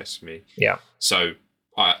or interests me. Yeah. So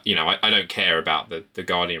I don't care about the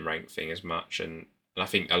Guardian rank thing as much, and I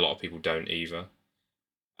think a lot of people don't either.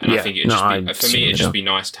 And I think it'd just be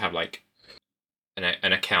nice to have like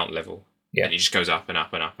an account level, and it just goes up and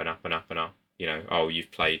up and up and up and up and up. You know, oh,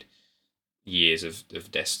 you've played years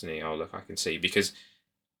of Destiny. Oh, look, I can see, because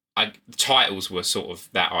titles were sort of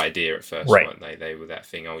that idea at first, right? Weren't they? They were that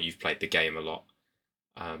thing. Oh, you've played the game a lot,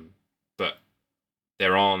 but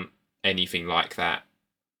there aren't anything like that,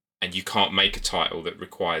 and you can't make a title that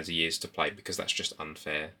requires years to play because that's just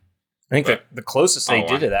unfair. I think that the closest they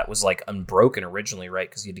did to that was like Unbroken originally, right?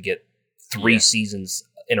 Because you had to get 3 seasons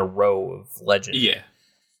in a row of Legend. Yeah.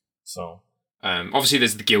 So obviously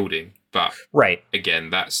there's the gilding, but again,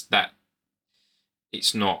 that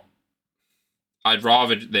it's not. I'd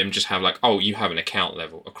rather them just have like, oh, you have an account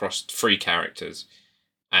level across 3 characters,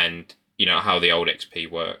 and you know how the old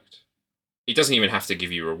XP worked. It doesn't even have to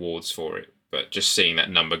give you rewards for it, but just seeing that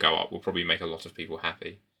number go up will probably make a lot of people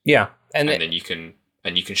happy. Yeah, and then you can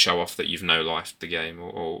show off that you've no-lifed the game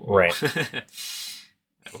or right.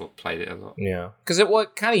 or played it a lot. Yeah, because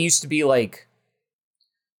what kind of used to be like,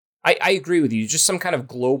 I agree with you, just some kind of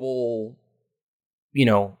global,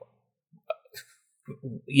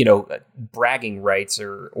 bragging rights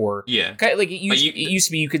or yeah, kind of like it used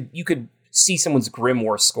to be you could see someone's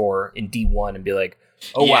Grimoire score in D1 and be like,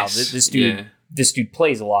 oh wow, this dude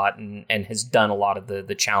plays a lot and has done a lot of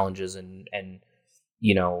the challenges and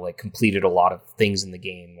like completed a lot of things in the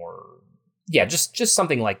game, or just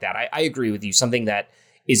something like that. I agree with you. Something that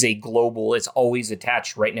is a global, it's always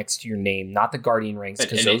attached right next to your name, not the Guardian ranks.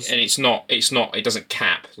 And it's not, it doesn't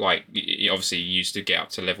cap. Like, obviously you used to get up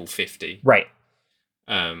to level 50. Right.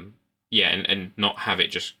 And not have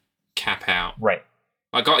it just cap out. Right.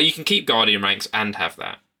 Like, you can keep Guardian ranks and have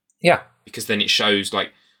that. Yeah. Because then it shows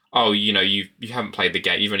like, oh, you haven't played the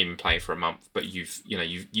game, you've only been playing for a month, but you've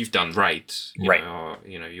done raids. Right.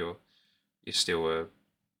 You're still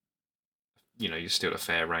you're still a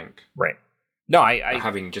fair rank. Right. No, I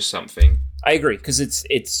having just something. I agree, because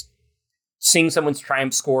it's seeing someone's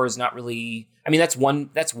triumph score is not really. I mean, that's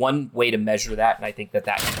one way to measure that, and I think that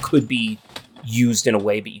could be used in a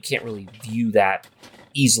way, but you can't really view that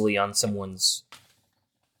easily on someone's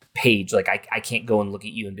page. Like I can't go and look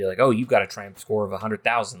at you and be like, oh, you've got a triumph score of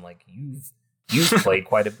 100,000. Like you've played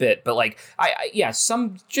quite a bit, but like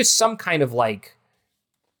some kind of like.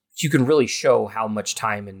 You can really show how much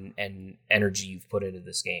time and energy you've put into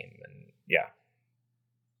this game, and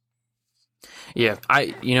Yeah,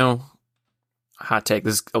 hot take,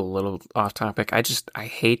 this is a little off topic. I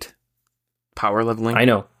hate power leveling. I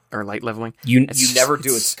know. Or light leveling. You never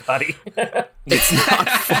do it, Scotty. It's not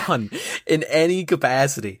fun in any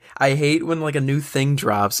capacity. I hate when like a new thing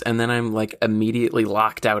drops and then I'm like immediately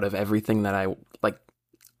locked out of everything that I like.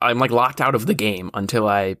 I'm like locked out of the game until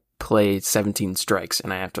I play 17 strikes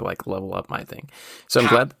and I have to like level up my thing. So I'm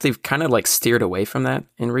glad that they've kind of like steered away from that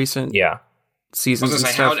in recent seasons. I was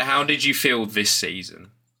gonna say, how did you feel this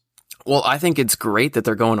season? Well, I think it's great that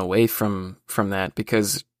they're going away from that,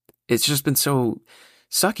 because it's just been so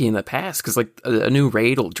sucky in the past. Because like a new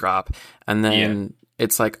raid will drop and then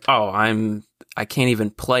it's like, oh, I can't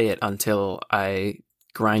even play it until I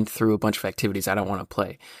grind through a bunch of activities I don't want to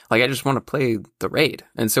play. Like I just want to play the raid,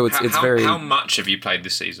 and so it's very. How much have you played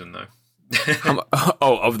this season though?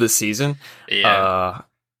 Of the season? Yeah.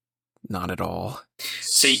 Not at all.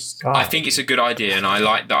 See, I think it's a good idea, and I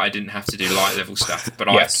like that I didn't have to do light level stuff, but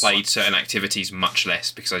I played certain activities much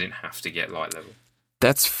less because I didn't have to get light level.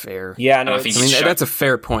 That's fair. Yeah, no, that's a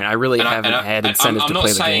fair point. I really haven't had incentive to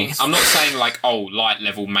play the game. I'm not saying like, oh, light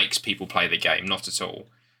level makes people play the game. Not at all.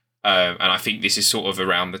 And I think this is sort of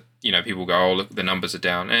around the, people go, oh, look, the numbers are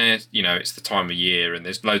down. It's the time of year and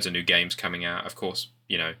there's loads of new games coming out. Of course,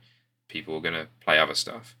 people are going to play other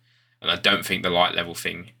stuff. And I don't think the light level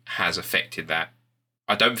thing has affected that.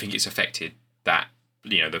 I don't think it's affected that,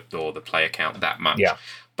 the player count that much. Yeah.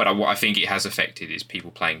 But what I think it has affected is people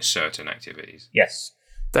playing certain activities. Yes.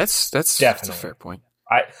 That's definitely a fair point.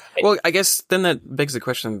 I guess then that begs the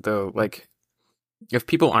question, though, like, if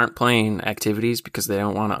people aren't playing activities because they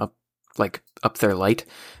don't want to up their light,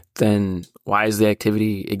 then why does the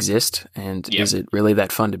activity exist? And is it really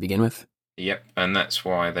that fun to begin with? Yep, and that's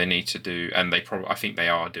why they need to do, and I think they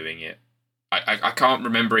are doing it. I can't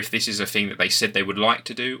remember if this is a thing that they said they would like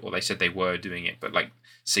to do, or they said they were doing it, but like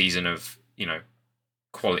season of,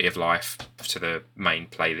 quality of life to the main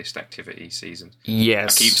playlist activity season.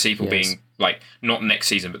 Yes. I keep people being, like, not next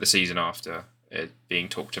season, but the season after, being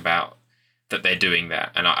talked about that they're doing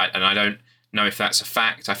that. And I don't know if that's a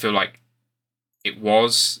fact. I feel like it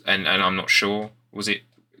was, and I'm not sure. Was it,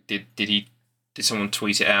 did someone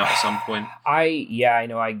tweet it out at some point? I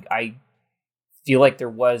know. I feel like there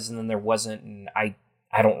was, and then there wasn't, and I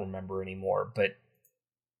don't remember anymore. But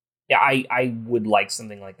yeah, I would like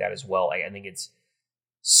something like that as well. I think it's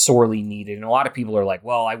sorely needed. And a lot of people are like,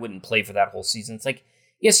 well, I wouldn't play for that whole season. It's like,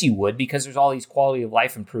 yes, you would, because there's all these quality of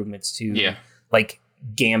life improvements to like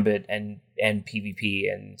Gambit and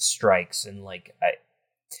PvP and strikes and like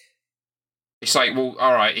it's like, well,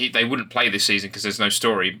 all right, they wouldn't play this season because there's no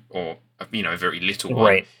story or very little one.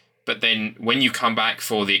 Right. But then when you come back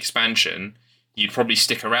for the expansion, you'd probably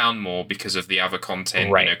stick around more because of the other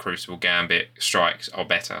content. Right. Crucible, Gambit, strikes are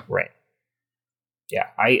better. Right. Yeah,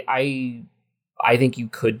 I think you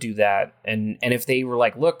could do that, and if they were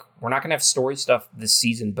like, look, we're not going to have story stuff this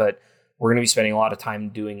season, but we're going to be spending a lot of time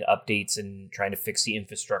doing updates and trying to fix the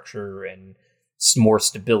infrastructure and more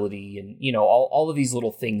stability, and all of these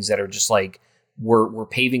little things that are just like we're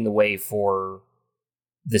paving the way for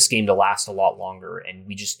this game to last a lot longer, and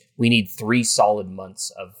we need 3 solid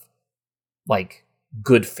months of like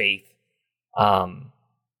good faith.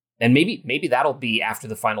 And maybe that'll be after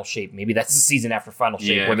the final shape. Maybe that's the season after final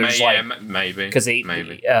shape where there's maybe because they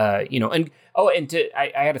maybe I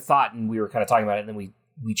had a thought, and we were kind of talking about it, and then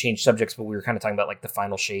we changed subjects, but we were kind of talking about like the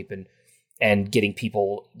final shape and getting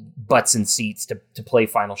people butts in seats to play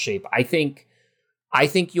final shape. I think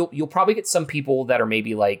you'll probably get some people that are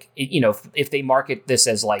maybe like, if they market this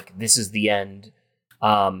as like this is the end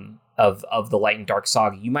of the Light and Dark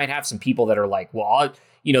saga, you might have some people that are like, well,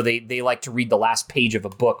 they like to read the last page of a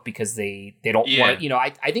book because they don't want to,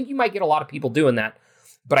 I think you might get a lot of people doing that,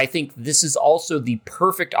 but I think this is also the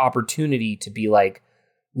perfect opportunity to be like,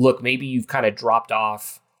 look, maybe you've kind of dropped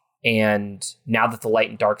off, and now that the Light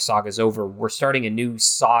and Dark saga is over, we're starting a new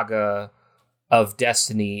saga of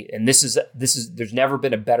Destiny, and this is there's never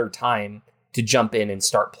been a better time to jump in and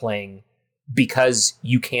start playing, because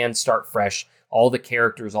you can start fresh. All the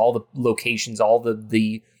characters, all the locations, all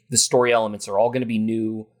the story elements are all going to be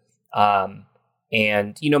new.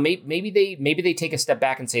 And maybe they take a step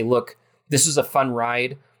back and say, look, this is a fun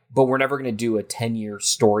ride, but we're never going to do a 10-year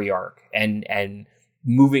story arc. And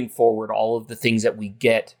moving forward, all of the things that we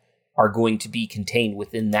get are going to be contained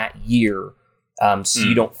within that year. So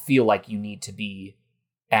you don't feel like you need to be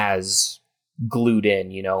as glued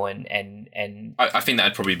in, and I think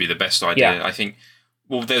that'd probably be the best idea. Yeah. I think,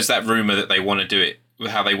 well, there's that rumor that they want to do it,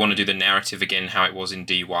 how they want to do the narrative again, how it was in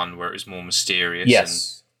D1, where it was more mysterious.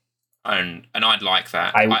 Yes. And I'd like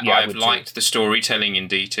that. I've liked the storytelling in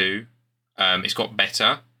D2. It's got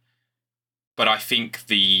better, but I think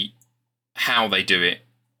how they do it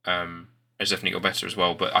has definitely got better as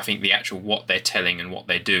well. But I think the actual what they're telling and what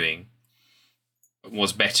they're doing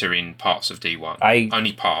was better in parts of D1.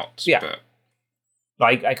 Only parts. Yeah.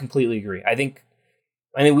 But I completely agree. I think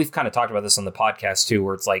we've kind of talked about this on the podcast too,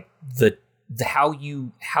 where it's like the how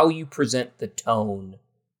you present the tone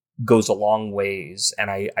goes a long ways, and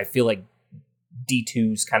I feel like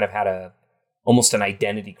D2's kind of had almost an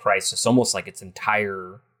identity crisis, almost like its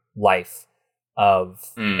entire life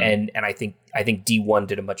of and I think D1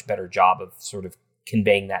 did a much better job of sort of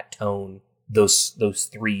conveying that tone those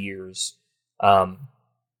 3 years. And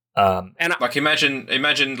like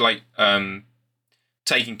imagine like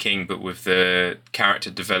Taken King, but with the character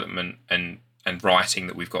development and writing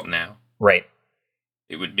that we've got now. Right.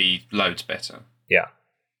 It would be loads better. Yeah.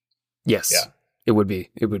 Yes. Yeah. It would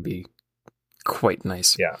be quite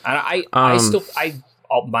nice. Yeah. And I still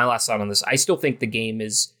my last thought on this, I still think the game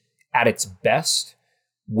is at its best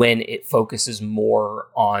when it focuses more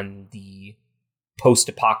on the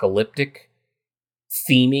post-apocalyptic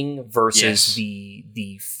theming versus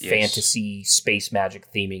the fantasy space magic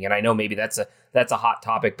theming. And I know maybe that's a hot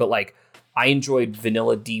topic, but like I enjoyed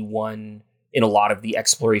vanilla D1 in a lot of the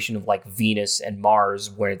exploration of like Venus and Mars,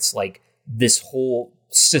 where it's like this whole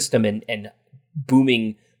system and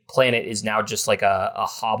booming planet is now just like a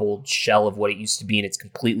hobbled shell of what it used to be, and it's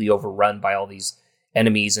completely overrun by all these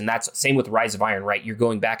enemies. And that's same with Rise of Iron, right? You're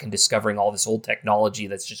going back and discovering all this old technology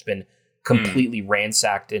that's just been completely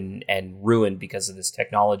ransacked and ruined because of this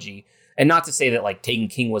technology. And not to say that like Taken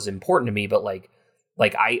King was important to me, but like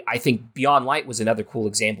I think Beyond Light was another cool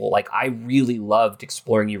example. Like I really loved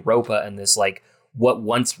exploring Europa and this like what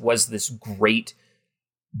once was this great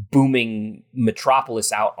booming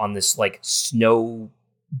metropolis out on this like snow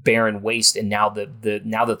barren waste, and now that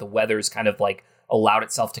the weather is kind of like allowed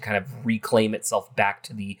itself to kind of reclaim itself back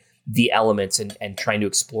to the elements and trying to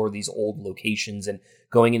explore these old locations and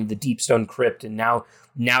going into the Deepstone Crypt, and now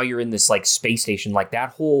you're in this like space station. Like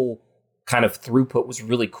that whole kind of throughput was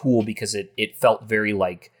really cool because it felt very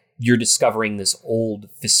like you're discovering this old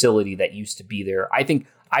facility that used to be there. I think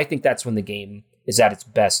that's when the game is at its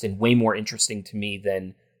best and way more interesting to me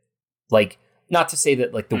than like, not to say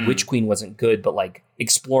that like the Witch Queen wasn't good, but like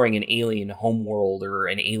exploring an alien homeworld or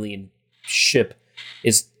an alien ship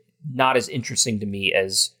is not as interesting to me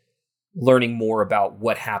as learning more about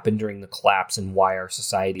what happened during the collapse and why our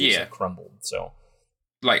societies have crumbled. So,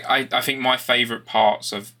 like, I think my favorite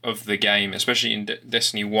parts of the game, especially in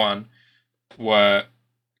Destiny 1, were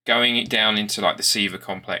going down into like the Siva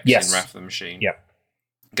complex in Wrath of the Machine. Yeah.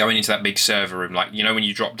 Going into that big server room, like, you know, when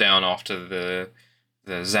you drop down after the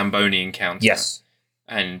Zamboni encounter. Yes.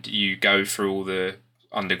 And you go through all the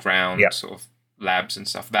underground sort of labs and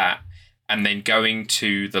stuff, and then going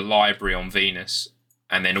to the library on Venus,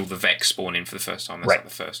 and then all the Vex spawn in for the first time. That's like the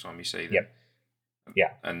first time you see them. Yep.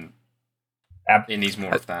 Yeah. And it needs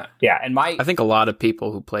more of that. Yeah, and I think a lot of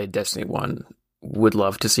people who played Destiny 1 would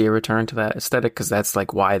love to see a return to that aesthetic, because that's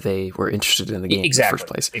like why they were interested in the game in the first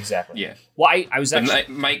place. Exactly. Yeah. Well, I was actually... But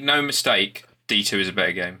make no mistake, D2 is a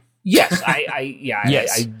better game. Yes,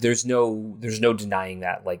 there's no denying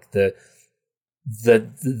that. Like the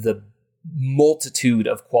multitude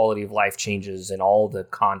of quality of life changes and all the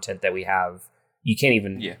content that we have, you can't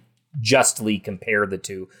even justly compare the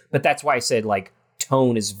two. But that's why I said, like,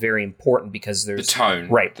 tone is very important, because there's the tone,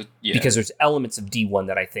 right? Because there's elements of D1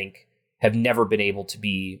 that I think have never been able to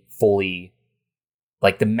be fully,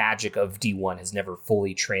 like, the magic of D1 has never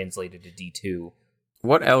fully translated to D2.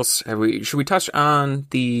 What else should we touch on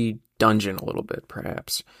the dungeon a little bit,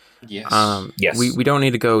 perhaps? Yes. Yes. We don't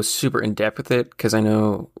need to go super in depth with it, because I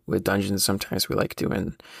know with dungeons sometimes we like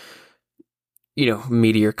doing,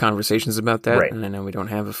 meatier conversations about that. Right. And I know we don't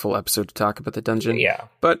have a full episode to talk about the dungeon. Yeah.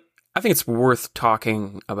 But I think it's worth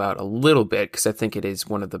talking about a little bit, because I think it is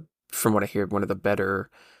from what I hear, one of the better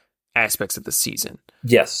aspects of the season.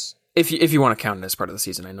 Yes. If you want to count it as part of the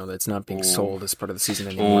season. I know that it's not being sold as part of the season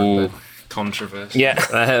anymore. But controversy. Yeah.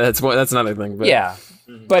 that's another thing. But. Yeah.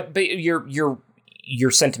 But your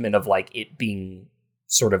sentiment of, like, it being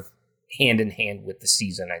sort of hand in hand with the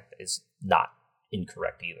season is not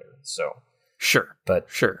incorrect either. So sure.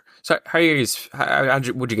 So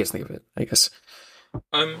what'd you guys think of it, I guess?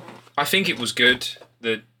 I think it was good.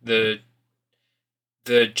 The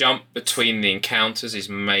jump between the encounters is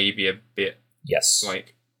maybe a bit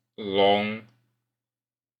like long,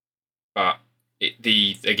 but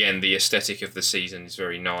the aesthetic of the season is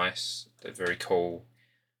very nice. They're very cool.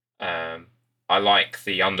 I like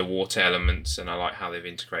the underwater elements, and I like how they've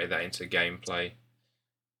integrated that into gameplay,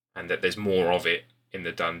 and that there's more of it in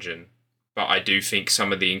the dungeon. But I do think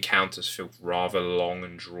some of the encounters feel rather long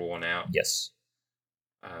and drawn out. Yes.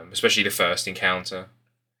 Especially the first encounter.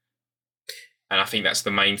 And I think that's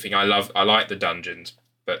the main thing. I like the dungeons,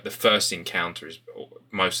 but the first encounter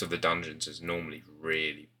most of the dungeons is normally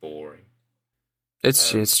really boring.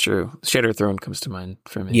 It's true. Shadow Throne comes to mind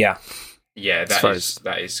for me. Yeah. Yeah,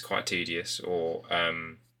 that is quite tedious. Or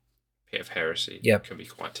Pit of Heresy can be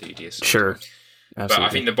quite tedious. Sure. Absolutely. But I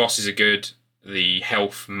think the bosses are good. The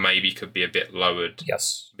health maybe could be a bit lowered.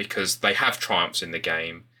 Yes. Because they have triumphs in the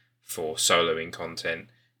game for soloing content.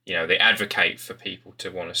 They advocate for people to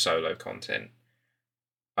want to solo content.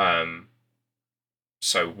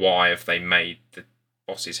 So why have they made the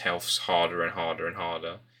bosses' healths harder and harder and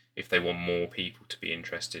harder if they want more people to be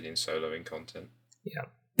interested in soloing content? Yeah.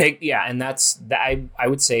 And that's that. I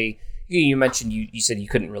would say, you mentioned you said you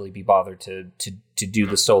couldn't really be bothered to do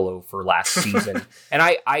the solo for last season. And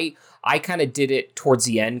I kind of did it towards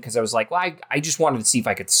the end, because I was like, well, I just wanted to see if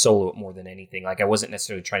I could solo it more than anything. Like, I wasn't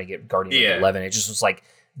necessarily trying to get Guardian of 11. It just was like,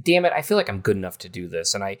 damn it, I feel like I'm good enough to do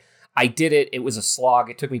this. And I did it. It was a slog.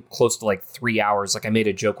 It took me close to like 3 hours. Like, I made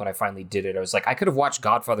a joke when I finally did it. I was like, I could have watched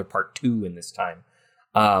Godfather Part 2 in this time.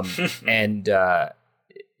 And the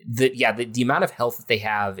amount of health that they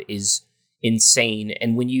have is insane.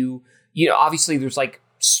 And when you obviously there's like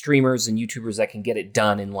streamers and YouTubers that can get it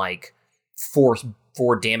done in like four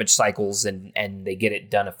damage cycles and they get it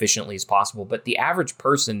done efficiently as possible. But the average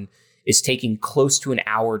person is taking close to an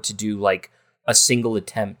hour to do like a single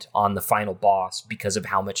attempt on the final boss because of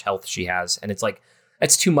how much health she has. And it's like,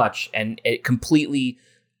 that's too much. And it completely,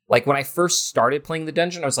 like, when I first started playing the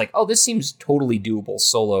dungeon, I was like, oh, this seems totally doable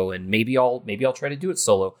solo, and maybe I'll try to do it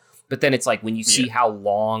solo. But then it's like, when you see how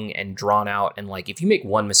long and drawn out, and like, if you make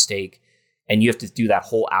one mistake and you have to do that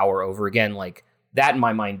whole hour over again, like, that in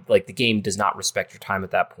my mind, like, the game does not respect your time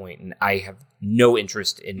at that point, and I have no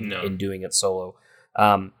interest in doing it solo.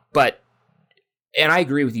 And I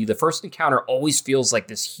agree with you. The first encounter always feels like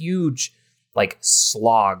this huge, like,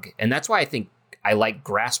 slog. And that's why I think I like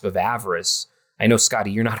Grasp of Avarice. I know,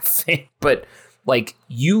 Scotty, you're not a fan, but like,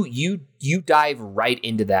 you dive right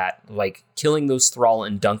into that. Like, killing those thrall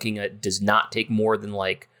and dunking it does not take more than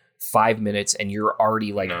like 5 minutes, and you're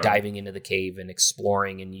already like diving into the cave and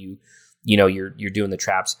exploring, and you're doing the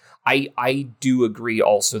traps. I do agree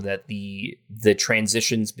also that the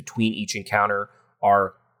transitions between each encounter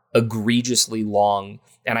are egregiously long.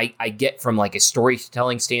 And I get from like a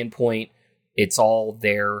storytelling standpoint, it's all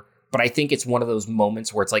there. But I think it's one of those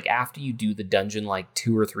moments where it's like after you do the dungeon like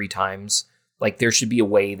 2 or 3 times, like there should be a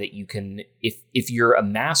way that you can, if you're a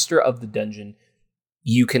master of the dungeon,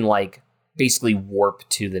 you can like basically warp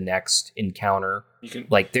to the next encounter. You can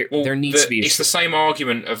like there needs to be. It's the same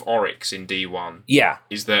argument of Oryx in D1. Yeah,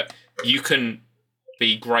 is that you can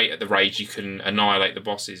be great at the raids, you can annihilate the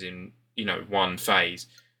bosses in one phase,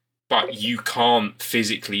 but you can't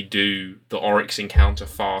physically do the Oryx encounter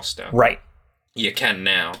faster. Right. You can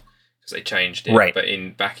now because they changed it. Right. But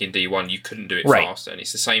back in D1, you couldn't do it right. faster, and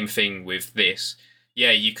it's the same thing with this.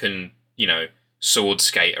 Yeah, you can sword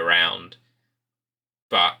skate around,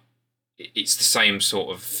 but it's the same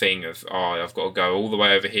sort of thing of, I've got to go all the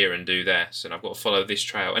way over here and do this, and I've got to follow this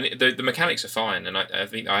trail. And the mechanics are fine, and I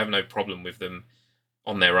think I have no problem with them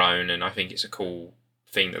on their own, and I think it's a cool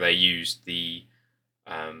thing that they used the...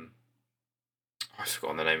 I've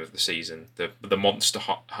forgotten the name of the season. The Monster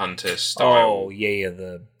Hunter style. Oh, yeah,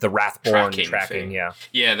 the Wrathborn tracking, yeah.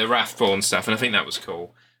 Yeah, the Wrathborn stuff, and I think that was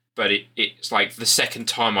cool. But it's like the second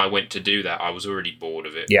time I went to do that, I was already bored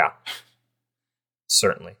of it. Yeah.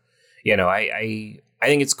 Certainly. I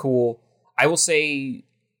think it's cool. I will say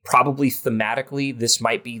probably thematically, this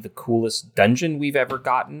might be the coolest dungeon we've ever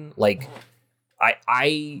gotten. Like,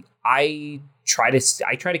 I try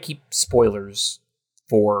to keep spoilers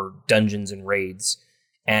for dungeons and raids,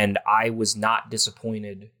 and I was not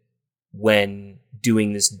disappointed when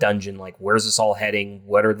doing this dungeon. Like, where's this all heading?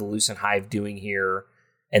 What are the Lucent Hive doing here?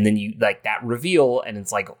 And then you like that reveal, and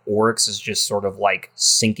it's like Oryx is just sort of like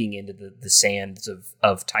sinking into the sands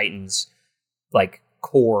of Titan's like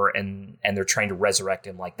core, and they're trying to resurrect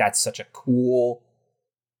him. Like, that's such a cool,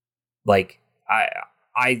 like,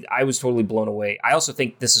 I was totally blown away. I also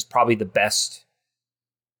think this is probably the best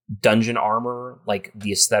dungeon armor. Like,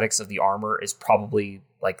 the aesthetics of the armor is probably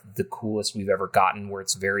like the coolest we've ever gotten, where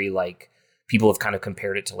it's very like, people have kind of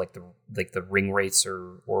compared it to like the ring wraiths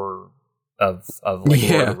or of like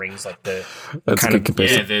Lord of the Rings, like the that's kind a good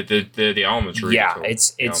comparison. The armor's really cool.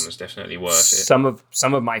 It's armor's definitely worth it.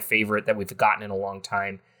 Some of my favorite that we've gotten in a long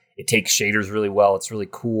time. It takes shaders really well. It's really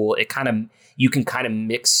cool. You can kind of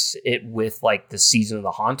mix it with like the Season of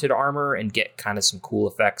the Haunted armor and get kind of some cool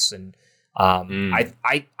effects. And I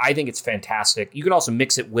think it's fantastic. You can also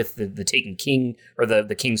mix it with the Taken King or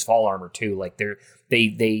the King's Fall armor too. Like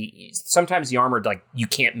they sometimes the armor, like, you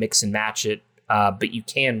can't mix and match it. But you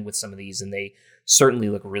can with some of these, and they certainly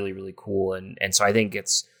look really, really cool. And so I think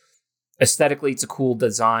it's aesthetically, it's a cool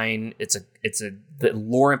design. The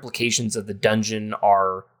lore implications of the dungeon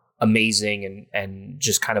are amazing, and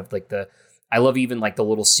just kind of like I love even like the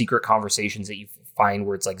little secret conversations that you find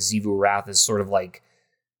where it's like Xivu Wrath is sort of like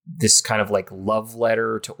this kind of like love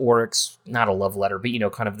letter to Oryx, not a love letter, but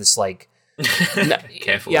kind of this like,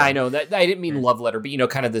 Careful. Yeah, I know that I didn't mean love letter, but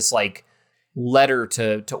kind of this like letter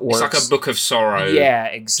to Oryx. It's like a book of sorrow. Yeah,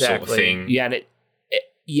 exactly. Sort of thing.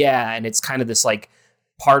 Yeah, and it's kind of this like,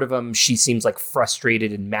 part of him, she seems like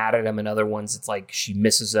frustrated and mad at him, and other ones it's like she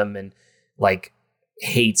misses him and like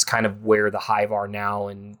hates kind of where the Hive are now,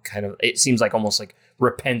 and kind of, it seems like almost like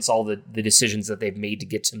repents all the decisions that they've made to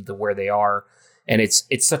get to where they are. And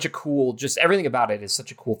it's such a cool, just everything about it is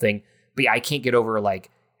such a cool thing. But yeah, I can't get over like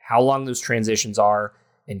how long those transitions are,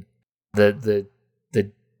 and the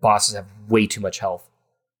bosses have way too much health.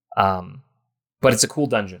 But it's a cool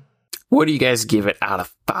dungeon. What do you guys give it out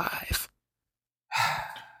of 5?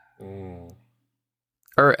 Ooh.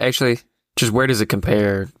 Or actually, just where does it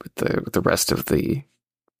compare with the rest of the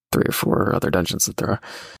 3 or 4 other dungeons that there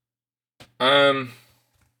are?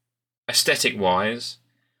 Aesthetic wise,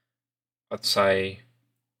 I'd say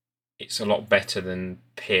it's a lot better than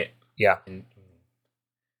Pit. Yeah.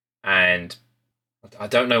 And I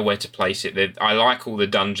don't know where to place it. I like all the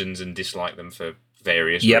dungeons and dislike them for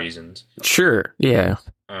various reasons. Sure, yeah.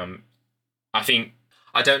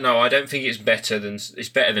 I don't know. I don't think it's better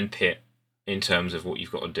than Pit in terms of what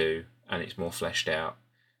you've got to do, and it's more fleshed out.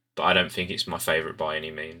 But I don't think it's my favourite by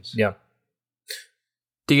any means. Yeah.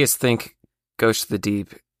 Do you guys think Ghost of the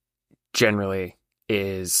Deep generally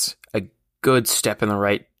is a good step in the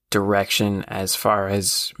right direction as far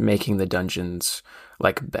as making the dungeons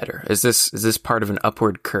like better? Is this part of an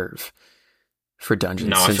upward curve for dungeons?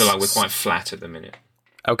 No, I feel like we're quite flat at the minute.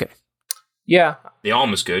 Okay. Yeah. The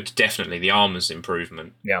armor's good, definitely. The armor's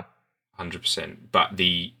improvement. Yeah. 100%. But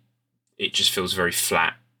it just feels very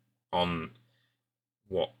flat on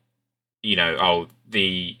what,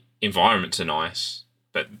 the environments are nice,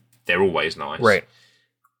 but they're always nice. Right.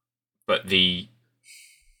 But they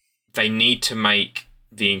need to make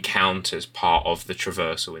the encounters part of the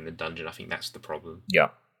traversal in the dungeon. I think that's the problem. Yeah.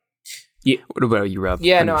 Yeah. What about you, Rob?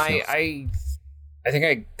 Yeah, How do no, you feel? I think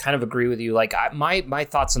I kind of agree with you. Like, my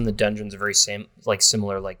thoughts on the dungeons are very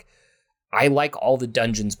similar. Like, I like all the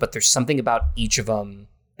dungeons, but there's something about each of them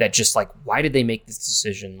that just like, why did they make this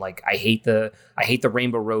decision? Like, I hate the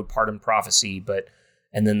Rainbow Road Pardon Prophecy,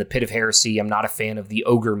 and then the Pit of Heresy. I'm not a fan of the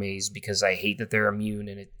Ogre Maze because I hate that they're immune,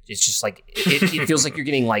 and it's just like it feels like you're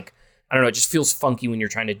getting like, I don't know. It just feels funky when you're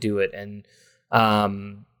trying to do it, and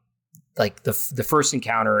like the first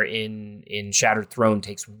encounter in Shattered Throne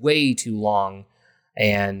takes way too long,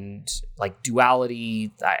 and like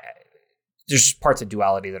Duality. There's just parts of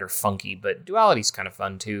Duality that are funky, but Duality's kind of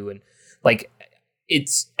fun too, and like.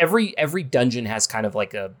 It's every dungeon has kind of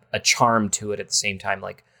like a charm to it at the same time.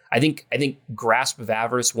 Like I think Grasp of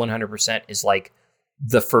Avarice 100% is like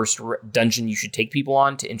the first dungeon you should take people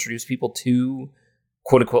on to introduce people to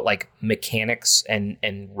quote unquote like mechanics and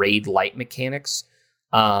raid light mechanics.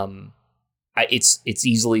 It's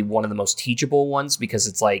easily one of the most teachable ones because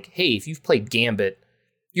it's like, hey, if you've played Gambit,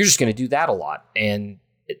 you're just going to do that a lot, and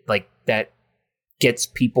like that gets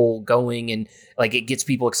people going, and like it gets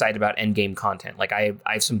people excited about endgame content. Like I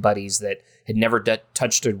have some buddies that had never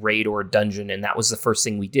touched a raid or a dungeon, and that was the first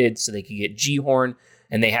thing we did so they could get G-Horn,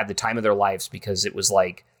 and they had the time of their lives because it was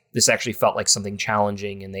like this actually felt like something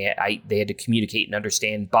challenging, and they had to communicate and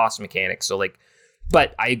understand boss mechanics. So like,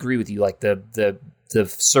 but I agree with you. Like the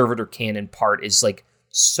servitor canon part is like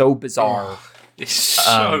so bizarre. It's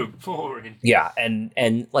so boring. Yeah,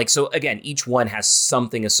 and like, so again, each one has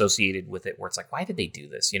something associated with it where it's like, why did they do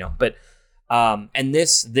this? You know, but and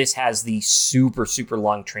this has the super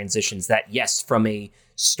long transitions that, yes, from a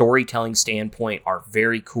storytelling standpoint, are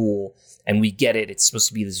very cool, and we get it. It's supposed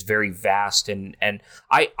to be this very vast, and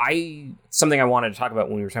I something I wanted to talk about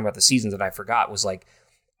when we were talking about the seasons that I forgot was like,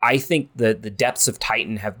 I think the depths of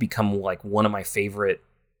Titan have become like one of my favorite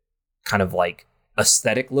kind of like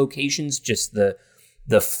aesthetic locations, just the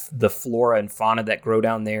flora and fauna that grow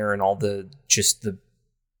down there, and all the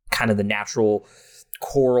kind of the natural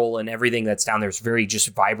coral and everything that's down there is very just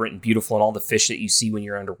vibrant and beautiful, and all the fish that you see when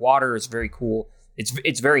you're underwater is very cool.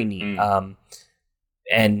 It's very neat.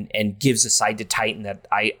 And gives a side to Titan that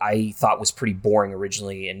I thought was pretty boring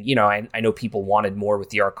originally, and you know, I know people wanted more with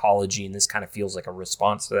the arcology, and this kind of feels like a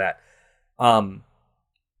response to that.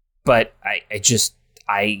 But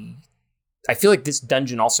I feel like this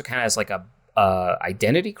dungeon also kind of has like a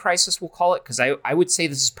identity crisis, we'll call it, because I would say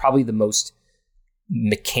this is probably the most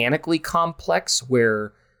mechanically complex,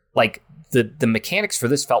 where like the mechanics for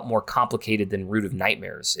this felt more complicated than Root of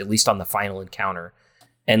Nightmares, at least on the final encounter.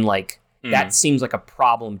 And like that seems like a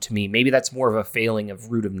problem to me. Maybe that's more of a failing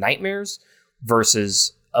of Root of Nightmares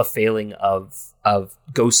versus a failing of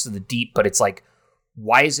Ghosts of the Deep. But it's like,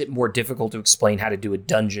 why is it more difficult to explain how to do a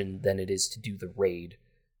dungeon than it is to do the raid?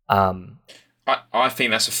 I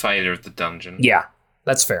think that's a failure of the dungeon. Yeah,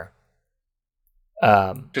 that's fair.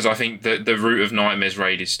 Because I think the Root of Nightmares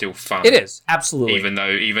raid is still fun. It is, absolutely. Even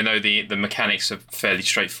though the mechanics are fairly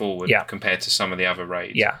straightforward compared to some of the other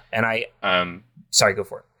raids. Yeah, and sorry, go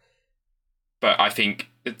for it. But I think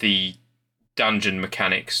the dungeon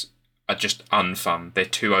mechanics are just unfun. They're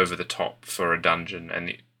too over the top for a dungeon,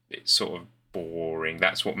 and it's sort of boring.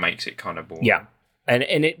 That's what makes it kind of boring. Yeah, and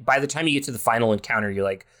it, by the time you get to the final encounter, you're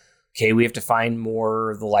like, okay, we have to find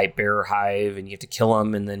more of the Lightbearer Hive, and you have to kill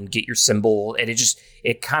them, and then get your symbol, and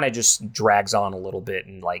it kind of just drags on a little bit,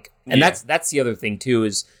 and like, and that's the other thing too,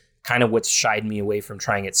 is kind of what's shied me away from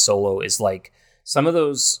trying it solo, is like some of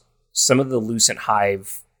the Lucent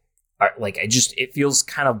Hive are like, it feels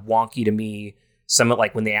kind of wonky to me. Some of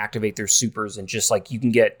like when they activate their supers, and just like you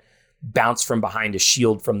can get bounced from behind a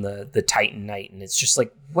shield from the Titan Knight, and it's just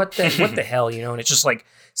like, what the hell, you know? And it's just like,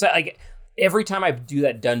 so like every time I do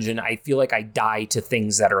that dungeon, I feel like I die to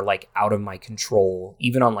things that are like out of my control,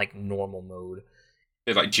 even on like normal mode.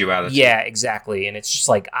 It's like duality. Yeah, exactly. And it's just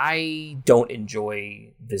like, I don't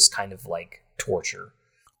enjoy this kind of like torture.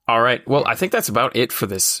 All right. Well, I think that's about it for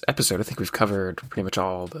this episode. I think we've covered pretty much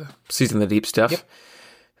all the Season of the Deep stuff. Yep.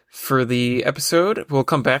 For the episode, we'll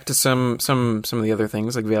come back to some of the other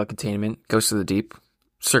things like Veil Containment, Ghosts of the Deep,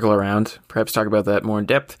 circle around, perhaps talk about that more in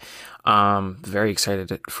depth. Very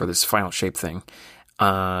excited for this final shape thing.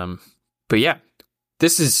 But yeah,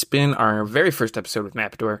 this has been our very first episode with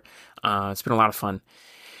Mappador. It's been a lot of fun.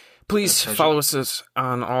 Please follow us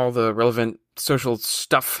on all the relevant social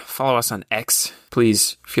stuff. Follow us on X.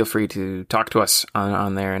 Please feel free to talk to us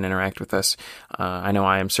on there and interact with us. I know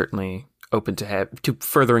I am certainly open to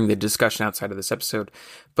furthering the discussion outside of this episode.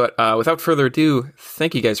 But without further ado,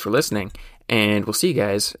 thank you guys for listening, and we'll see you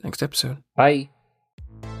guys next episode. Bye.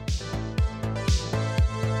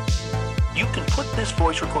 You can put this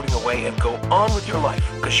voice recording away and go on with your life,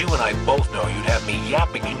 because you and I both know you'd have me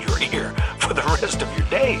yapping in your ear for the rest of your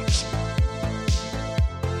days.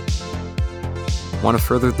 Want to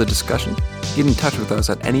further the discussion? Get in touch with us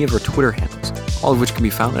at any of our Twitter handles, all of which can be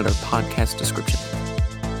found at our podcast description.